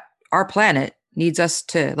 Guess what? Our planet needs us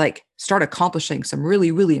to, like, start accomplishing some really,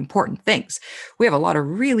 really important things. We have a lot of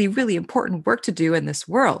really, really important work to do in this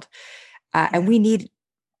world. And Yeah. we need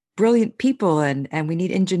brilliant people, and we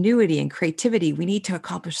need ingenuity and creativity. We need to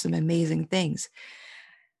accomplish some amazing things.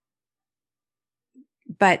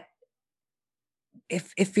 But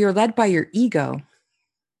if you're led by your ego,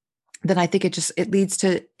 then I think it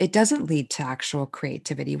doesn't lead to actual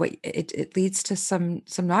creativity. It leads to some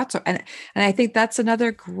not so. And I think that's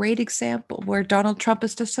another great example where Donald Trump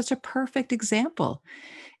is just such a perfect example.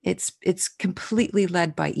 It's completely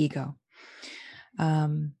led by ego.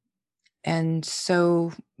 Um, and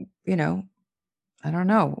so, you know, I don't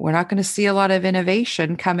know. We're not going to see a lot of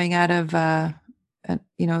innovation coming out of a,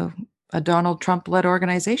 a Donald Trump led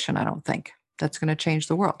organization. I don't think that's going to change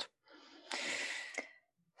the world.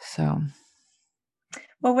 So,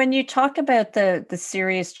 Well, when you talk about the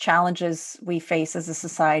serious challenges we face as a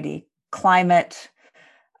society, climate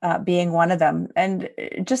being one of them, and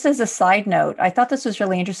just as a side note, I thought this was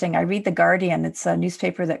really interesting. I read The Guardian. It's a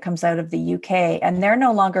newspaper that comes out of the UK, and they're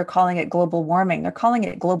no longer calling it global warming. They're calling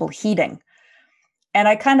it global heating. And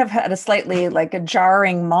I kind of had a slightly like a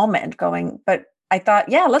jarring moment going, but I thought,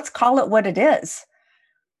 yeah, let's call it what it is.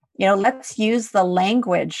 Let's use the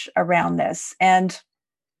language around this. And,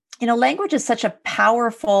 language is such a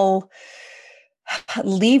powerful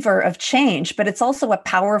lever of change, but it's also a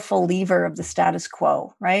powerful lever of the status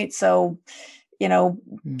quo, right? So,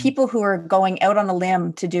 Mm. people who are going out on a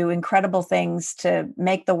limb to do incredible things to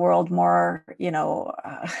make the world more,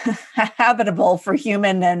 habitable for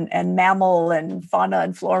human and mammal and fauna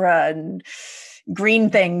and flora and green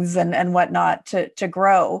things and whatnot to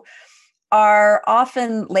grow, are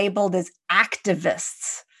often labeled as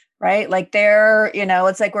activists, right? Like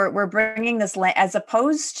it's like we're bringing this as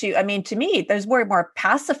opposed to, I mean, to me, there's more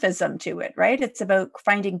pacifism to it, right? It's about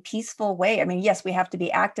finding peaceful way. I mean, yes, we have to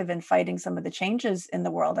be active in fighting some of the changes in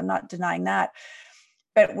the world. I'm not denying that,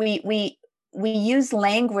 but we use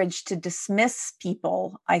language to dismiss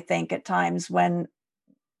people, I think, at times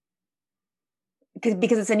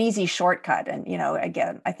because it's an easy shortcut. And,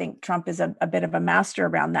 again, I think Trump is a bit of a master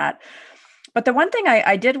around that. But the one thing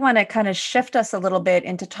I did want to kind of shift us a little bit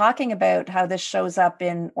into talking about how this shows up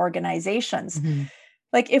in organizations. Mm-hmm.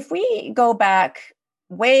 Like if we go back,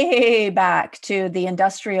 way back to the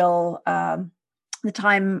the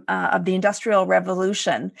time of the Industrial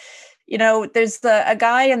Revolution, there's a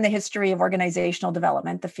guy in the history of organizational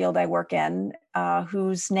development, the field I work in,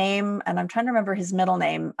 whose name, and I'm trying to remember his middle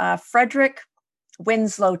name, Frederick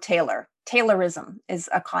Winslow Taylor. Taylorism is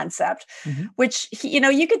a concept, Mm-hmm. which,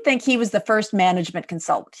 you could think he was the first management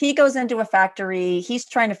consultant. He goes into a factory, he's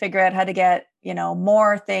trying to figure out how to get,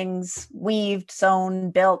 more things weaved,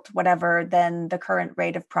 sewn, built, whatever, than the current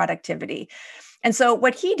rate of productivity. And so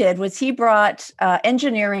what he did was he brought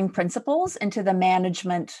engineering principles into the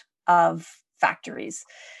management of factories.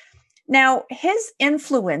 Now, his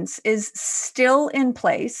influence is still in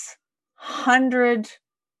place 100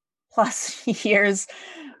 plus years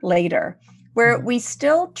later, where Mm-hmm. we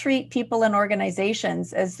still treat people in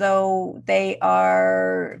organizations as though they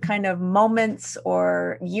are kind of moments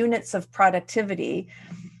or units of productivity,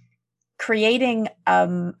 creating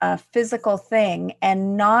a physical thing,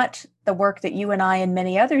 and not the work that you and I and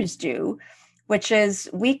many others do, which is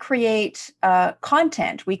we create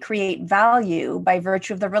content, we create value by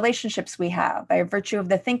virtue of the relationships we have, by virtue of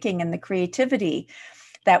the thinking and the creativity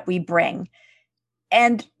that we bring.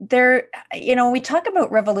 And when we talk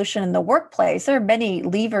about revolution in the workplace, there are many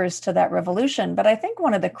levers to that revolution. But I think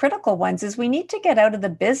one of the critical ones is we need to get out of the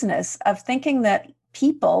business of thinking that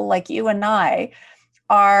people like you and I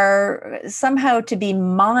are somehow to be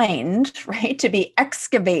mined, right? To be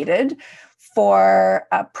excavated for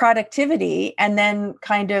productivity and then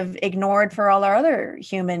kind of ignored for all our other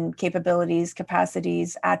human capabilities,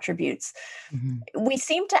 capacities, attributes. Mm-hmm. We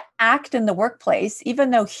seem to act in the workplace,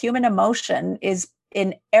 even though human emotion is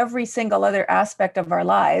in every single other aspect of our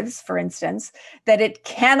lives, for instance, that it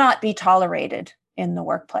cannot be tolerated in the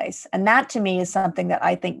workplace. And that to me is something that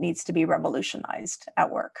I think needs to be revolutionized at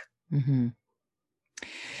work. Mm-hmm.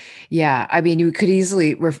 Yeah, I mean, you could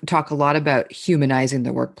easily talk a lot about humanizing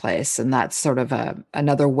the workplace, and that's sort of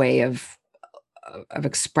another way of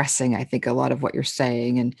expressing, I think, a lot of what you're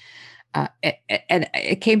saying. And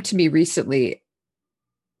it came to me recently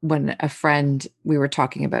when a friend, we were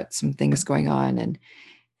talking about some things going on,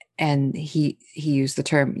 and he used the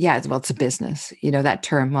term, yeah, well, it's a business, that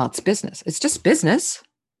term, well, it's business, it's just business.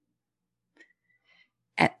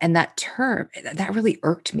 And that term, that really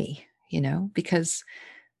irked me, because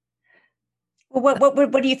Well,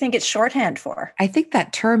 what do you think it's shorthand for? I think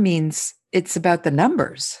that term means it's about the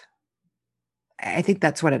numbers. I think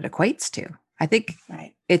that's what it equates to. I think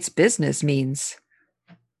Right. it's business means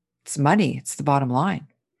it's money, it's the bottom line.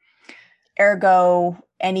 Ergo,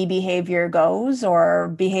 any behavior goes, or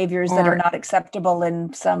behaviors that are Or not acceptable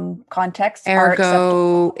in some contexts are ergo,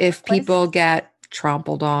 acceptable. if Place. people get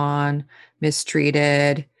trampled on,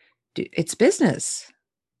 mistreated, it's business.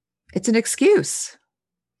 It's an excuse.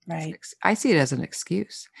 Right. I see it as an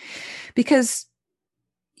excuse because,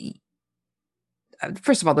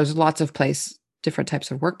 first of all, there's lots of different types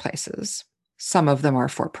of workplaces. Some of them are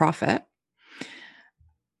for profit.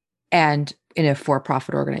 And in a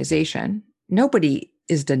for-profit organization, nobody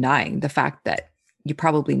is denying the fact that you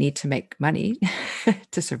probably need to make money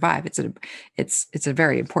to survive. It's a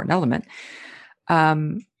very important element.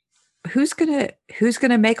 Who's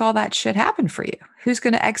gonna make all that shit happen for you? Who's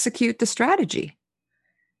gonna execute the strategy?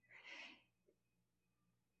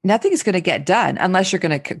 Nothing is going to get done unless you're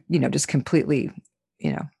going to, just completely,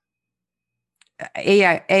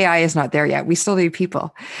 AI is not there yet. We still need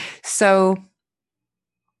people. So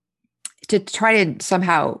to try to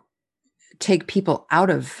somehow take people out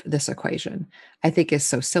of this equation, I think is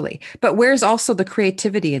so silly. But where's also the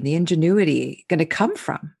creativity and the ingenuity going to come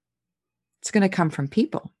from? It's going to come from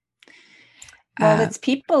people. Well, it's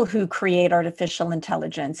people who create artificial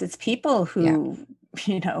intelligence. It's people who,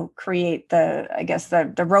 create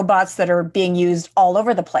the robots that are being used all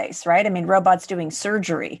over the place, right? I mean, robots doing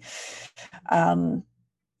surgery.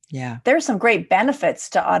 Yeah. There are some great benefits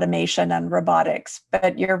to automation and robotics,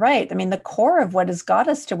 but you're right. I mean, the core of what has got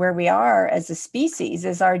us to where we are as a species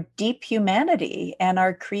is our deep humanity and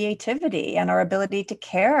our creativity and our ability to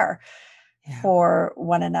care Yeah. for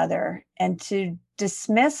one another. And to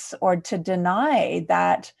dismiss or to deny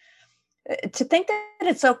that, to think that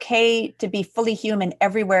it's okay to be fully human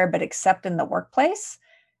everywhere but except in the workplace,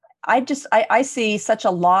 I see such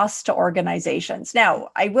a loss to organizations. Now,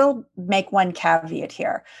 I will make one caveat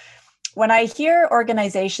here. When I hear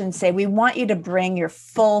organizations say, we want you to bring your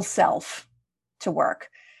full self to work.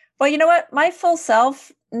 Well, you know what? My full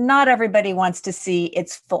self, not everybody wants to see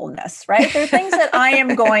its fullness, right? There are things that I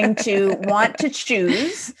am going to want to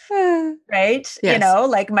choose, right? Yes.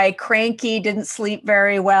 Like my cranky, didn't sleep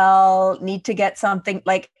very well, need to get something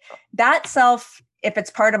like that self. If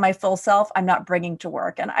it's part of my full self, I'm not bringing to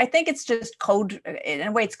work. And I think it's just code. In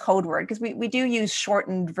a way, it's code word, because we do use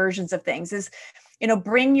shortened versions of things. Is,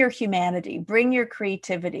 bring your humanity, bring your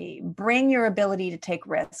creativity, bring your ability to take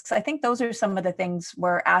risks. I think those are some of the things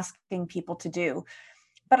we're asking people to do.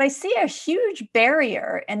 But I see a huge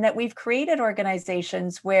barrier in that we've created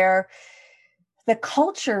organizations where the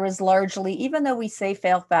culture is largely, even though we say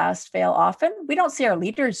fail fast, fail often, we don't see our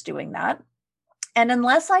leaders doing that. And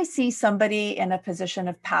unless I see somebody in a position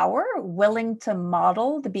of power willing to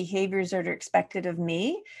model the behaviors that are expected of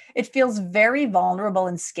me, it feels very vulnerable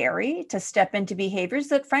and scary to step into behaviors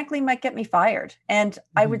that frankly might get me fired. And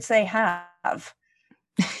I would say have.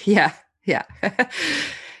 Yeah. Yeah.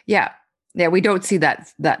 Yeah. Yeah. We don't see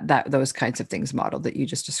that those kinds of things modeled that you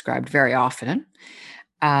just described very often.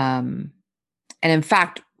 And in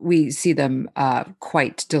fact, we see them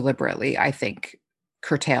quite deliberately, I think,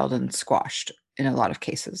 curtailed and squashed in a lot of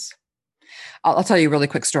cases. I'll tell you a really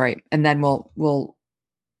quick story, and then we'll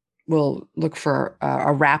look for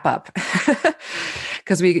a wrap up,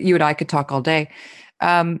 because you and I could talk all day.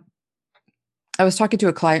 I was talking to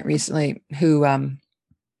a client recently who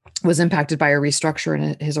was impacted by a restructure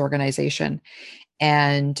in his organization,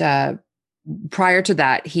 and prior to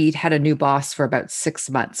that, he'd had a new boss for about 6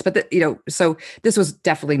 months. But so this was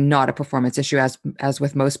definitely not a performance issue, as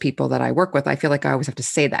with most people that I work with. I feel like I always have to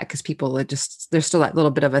say that, because people are there's still that little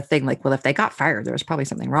bit of a thing like, well, if they got fired, there was probably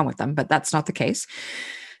something wrong with them, but that's not the case.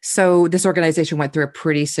 So this organization went through a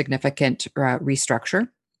pretty significant restructure,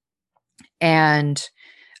 and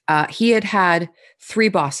he had 3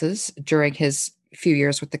 bosses during his few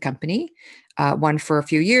years with the company. One for a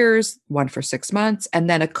few years, one for 6 months, and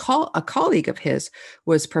then a colleague of his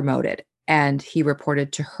was promoted, and he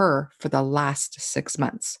reported to her for the last 6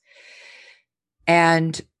 months.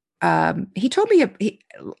 And he told me a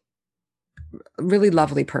really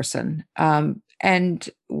lovely person, and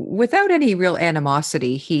without any real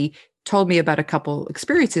animosity, he told me about a couple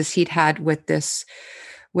experiences he'd had with this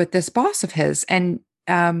boss of his. And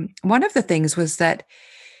one of the things was that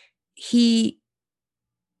he'd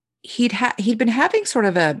been having sort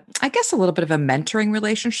of a little bit of a mentoring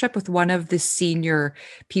relationship with one of the senior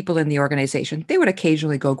people in the organization. They would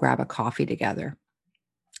occasionally go grab a coffee together.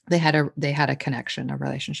 They had a connection, a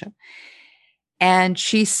relationship. And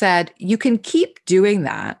she said, "You can keep doing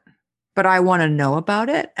that, but I want to know about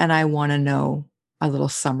it, and I want to know a little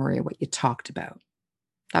summary of what you talked about."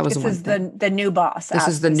 That was This one is thing. the new boss. This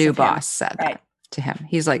is the new boss said right. that to him.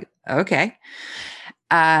 He's like, "Okay."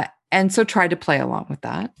 And so tried to play along with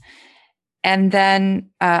that. And then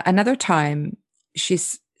another time, she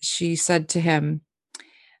said to him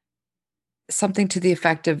something to the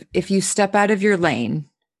effect of, "If you step out of your lane,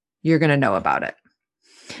 you're going to know about it."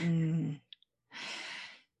 Mm.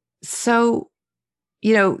 So,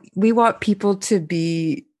 we want people to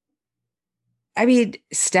be,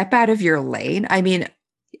 step out of your lane.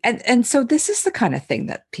 And so this is the kind of thing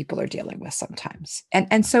that people are dealing with sometimes.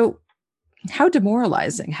 And so how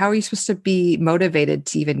demoralizing. How are you supposed to be motivated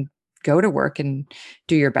to even go to work and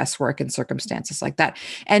do your best work in circumstances like that?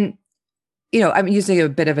 And, I'm using a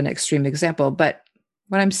bit of an extreme example, but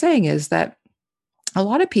what I'm saying is that a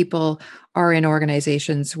lot of people are in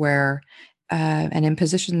organizations where, and in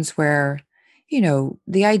positions where,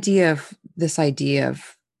 the idea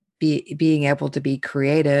of being able to be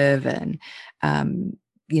creative and,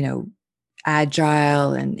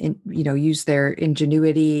 agile and, use their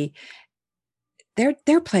ingenuity,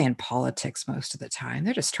 they're playing politics most of the time.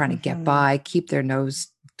 They're just trying to get by, keep their nose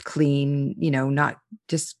clean, not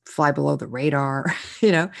just fly below the radar,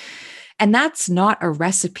 and that's not a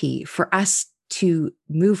recipe for us to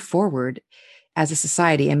move forward as a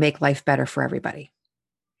society and make life better for everybody.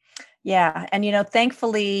 Yeah. And,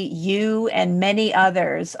 thankfully, you and many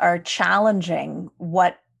others are challenging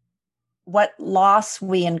what loss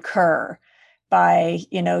we incur by,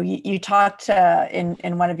 you talked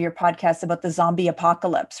in one of your podcasts about the zombie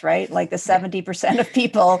apocalypse, right? Like the 70% of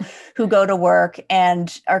people who go to work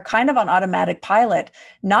and are kind of on automatic pilot,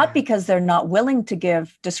 not because they're not willing to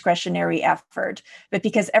give discretionary effort, but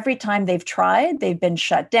because every time they've tried, they've been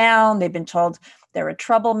shut down, they've been told they're a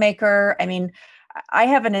troublemaker. I mean, I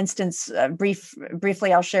have an instance,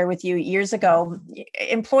 briefly, I'll share with you. Years ago,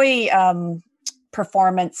 employee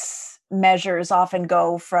performance measures often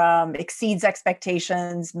go from exceeds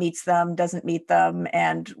expectations, meets them, doesn't meet them,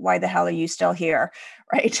 and why the hell are you still here,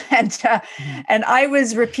 right? And I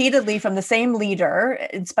was repeatedly from the same leader,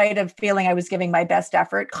 in spite of feeling I was giving my best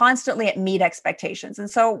effort, constantly at meet expectations.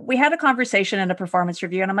 And so we had a conversation in a performance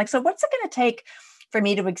review, and I'm like, so what's it going to take for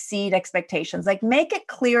me to exceed expectations? Like, make it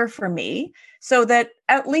clear for me so that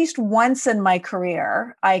at least once in my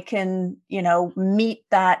career, I can, meet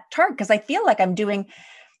that target, because I feel like I'm doing.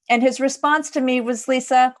 And his response to me was,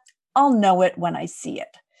 Lisa, I'll know it when I see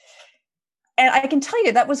it. And I can tell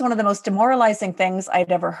you that was one of the most demoralizing things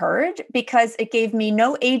I'd ever heard, because it gave me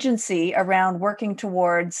no agency around working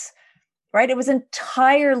towards, right? It was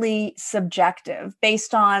entirely subjective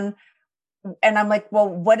based on, and I'm like, well,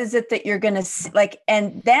 what is it that you're going to like?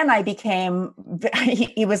 And then I became,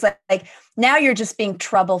 he was like, now you're just being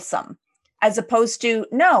troublesome. As opposed to,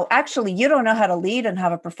 no, actually, you don't know how to lead and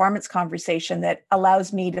have a performance conversation that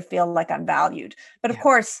allows me to feel like I'm valued. But of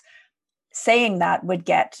course, saying that would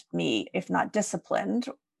get me, if not disciplined,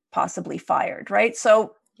 possibly fired, right?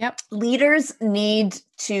 So leaders need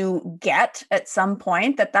to get at some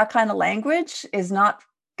point that kind of language is not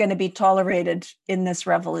going to be tolerated in this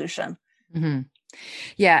revolution. Mm-hmm.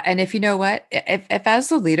 Yeah. And if you know what, if as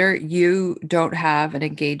the leader, you don't have an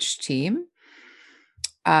engaged team,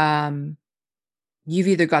 you've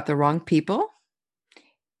either got the wrong people,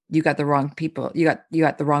 you got the wrong people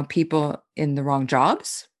in the wrong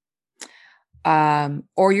jobs,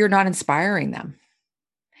 or you're not inspiring them.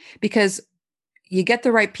 Because you get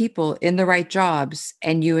the right people in the right jobs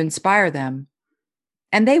and you inspire them,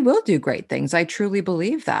 and they will do great things. I truly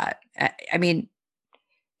believe that. I mean,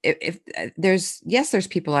 if there's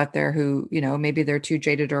people out there who, maybe they're too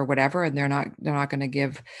jaded or whatever, and they're not going to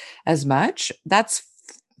give as much. That's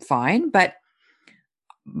fine. But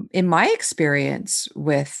in my experience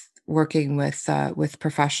with working with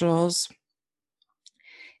professionals,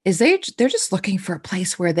 is they're just looking for a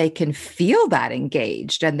place where they can feel that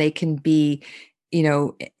engaged, and they can be,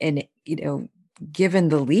 given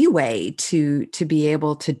the leeway to be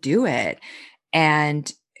able to do it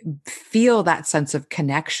and feel that sense of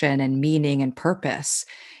connection and meaning and purpose,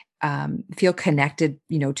 feel connected,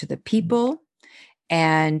 to the people,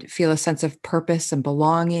 and feel a sense of purpose and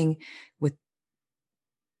belonging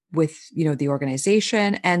with the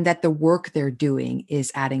organization, and that the work they're doing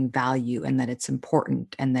is adding value, and that it's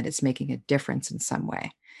important, and that it's making a difference in some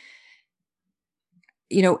way.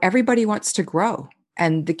 Everybody wants to grow,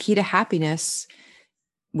 and the key to happiness,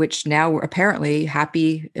 which now apparently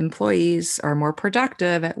happy employees are more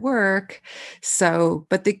productive at work. So,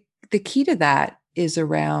 but the key to that is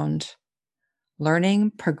around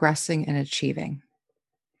learning, progressing, and achieving.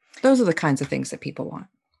 Those are the kinds of things that people want.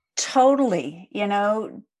 Totally.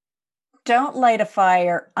 Don't light a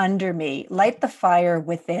fire under me, light the fire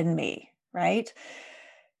within me, right?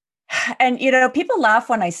 And people laugh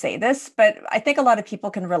when I say this, but I think a lot of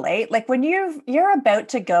people can relate. Like when you're about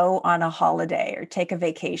to go on a holiday or take a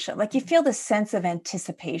vacation, like you feel this sense of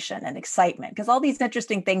anticipation and excitement because all these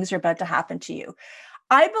interesting things are about to happen to you.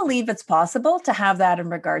 I believe it's possible to have that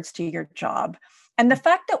in regards to your job. And the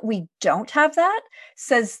fact that we don't have that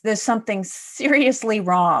says there's something seriously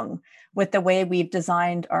wrong with the way we've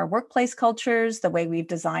designed our workplace cultures, the way we've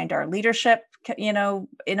designed our leadership, in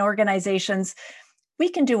organizations. We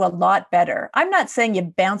can do a lot better. I'm not saying you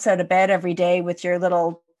bounce out of bed every day with your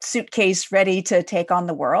little suitcase ready to take on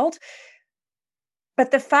the world.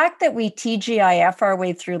 But the fact that we TGIF our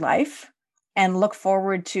way through life and look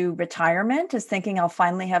forward to retirement as thinking I'll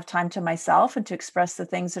finally have time to myself and to express the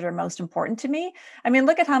things that are most important to me. I mean,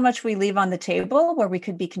 look at how much we leave on the table where we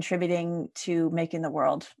could be contributing to making the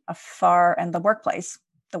world and the workplace,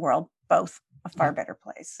 the world, both a far better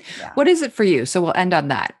place. Yeah. What is it for you? So we'll end on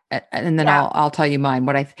that, and then I'll tell you mine.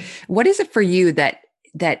 What is it for you that,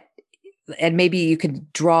 and maybe you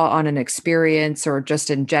could draw on an experience or just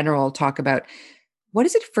in general talk about, what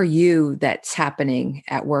is it for you that's happening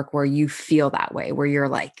at work where you feel that way, where you're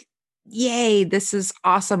like, yay, this is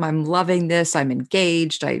awesome. I'm loving this. I'm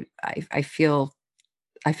engaged. I feel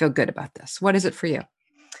good about this. What is it for you?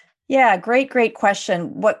 Yeah, great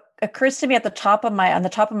question. What occurs to me on the top of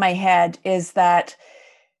my head is that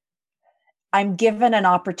I'm given an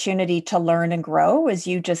opportunity to learn and grow, as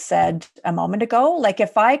you just said a moment ago. Like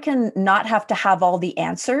if I can not have to have all the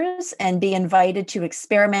answers and be invited to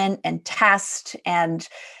experiment and test and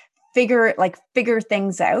figure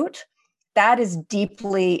things out, that is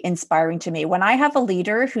deeply inspiring to me. When I have a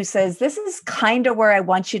leader who says, this is kind of where I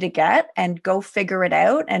want you to get, and go figure it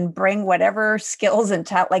out and bring whatever skills and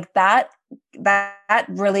talent, like that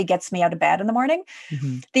really gets me out of bed in the morning.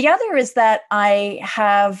 Mm-hmm. The other is that I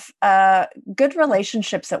have good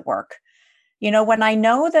relationships at work. When I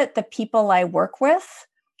know that the people I work with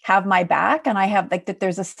have my back, and I have that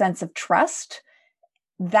there's a sense of trust,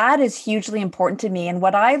 that is hugely important to me. And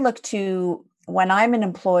what I look to when I'm an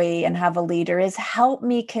employee and have a leader is help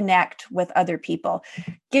me connect with other people.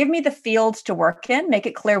 Give me the field to work in, make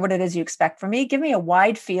it clear what it is you expect from me. Give me a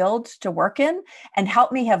wide field to work in and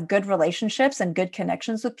help me have good relationships and good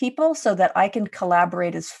connections with people so that I can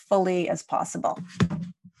collaborate as fully as possible.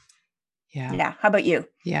 Yeah. Yeah. How about you?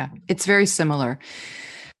 Yeah. It's very similar.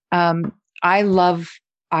 I love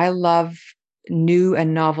new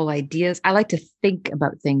and novel ideas. I like to think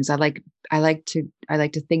about things. I like to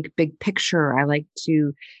think big picture. I like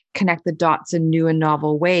to connect the dots in new and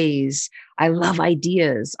novel ways. I love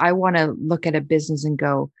ideas. I want to look at a business and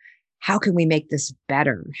go, how can we make this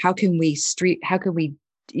better? How can we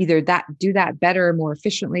either do that better, more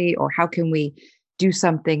efficiently, or how can we do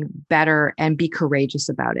something better and be courageous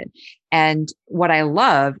about it? And what I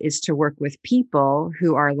love is to work with people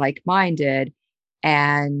who are like-minded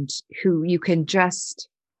and who you just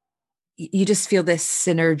feel this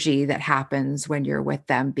synergy that happens when you're with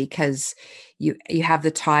them, because you have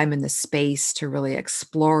the time and the space to really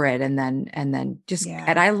explore it. And then just,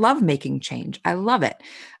 and I love making change. I love it.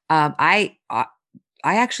 I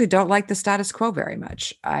actually don't like the status quo very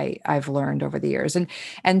much. I've learned over the years.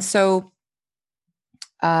 And so,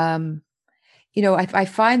 I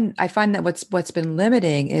find that what's been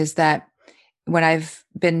limiting is that when I've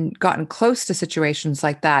gotten close to situations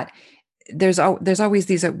like that, there's always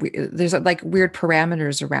these there's like weird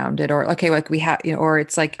parameters around it, or okay, like we have, or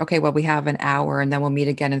it's like, okay, well, we have an hour and then we'll meet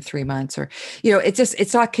again in 3 months, or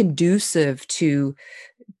it's not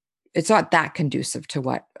that conducive to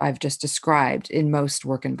what I've just described in most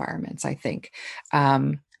work environments, I think.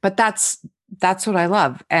 But that's what I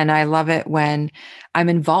love, and I love it when I'm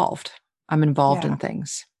involved in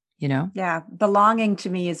things. Yeah. Belonging to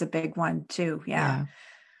me is a big one too. Yeah.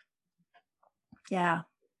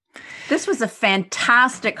 This was a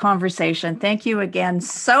fantastic conversation. Thank you again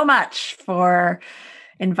so much for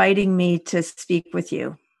inviting me to speak with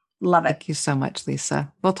you. Love it. Thank you so much,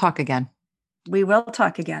 Lisa. We'll talk again. We will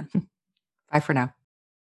talk again. Bye for now.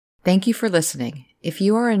 Thank you for listening. If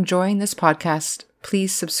you are enjoying this podcast,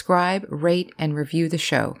 please subscribe, rate, and review the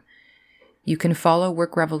show. You can follow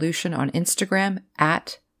Work Revolution on Instagram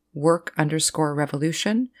at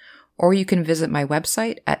 @work_revolution, or you can visit my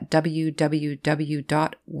website at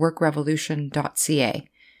www.workrevolution.ca.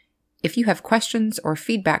 If you have questions or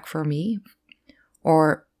feedback for me,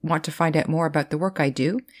 or want to find out more about the work I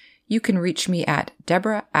do, you can reach me at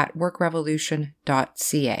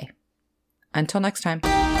Deborah@workrevolution.ca. Until next time.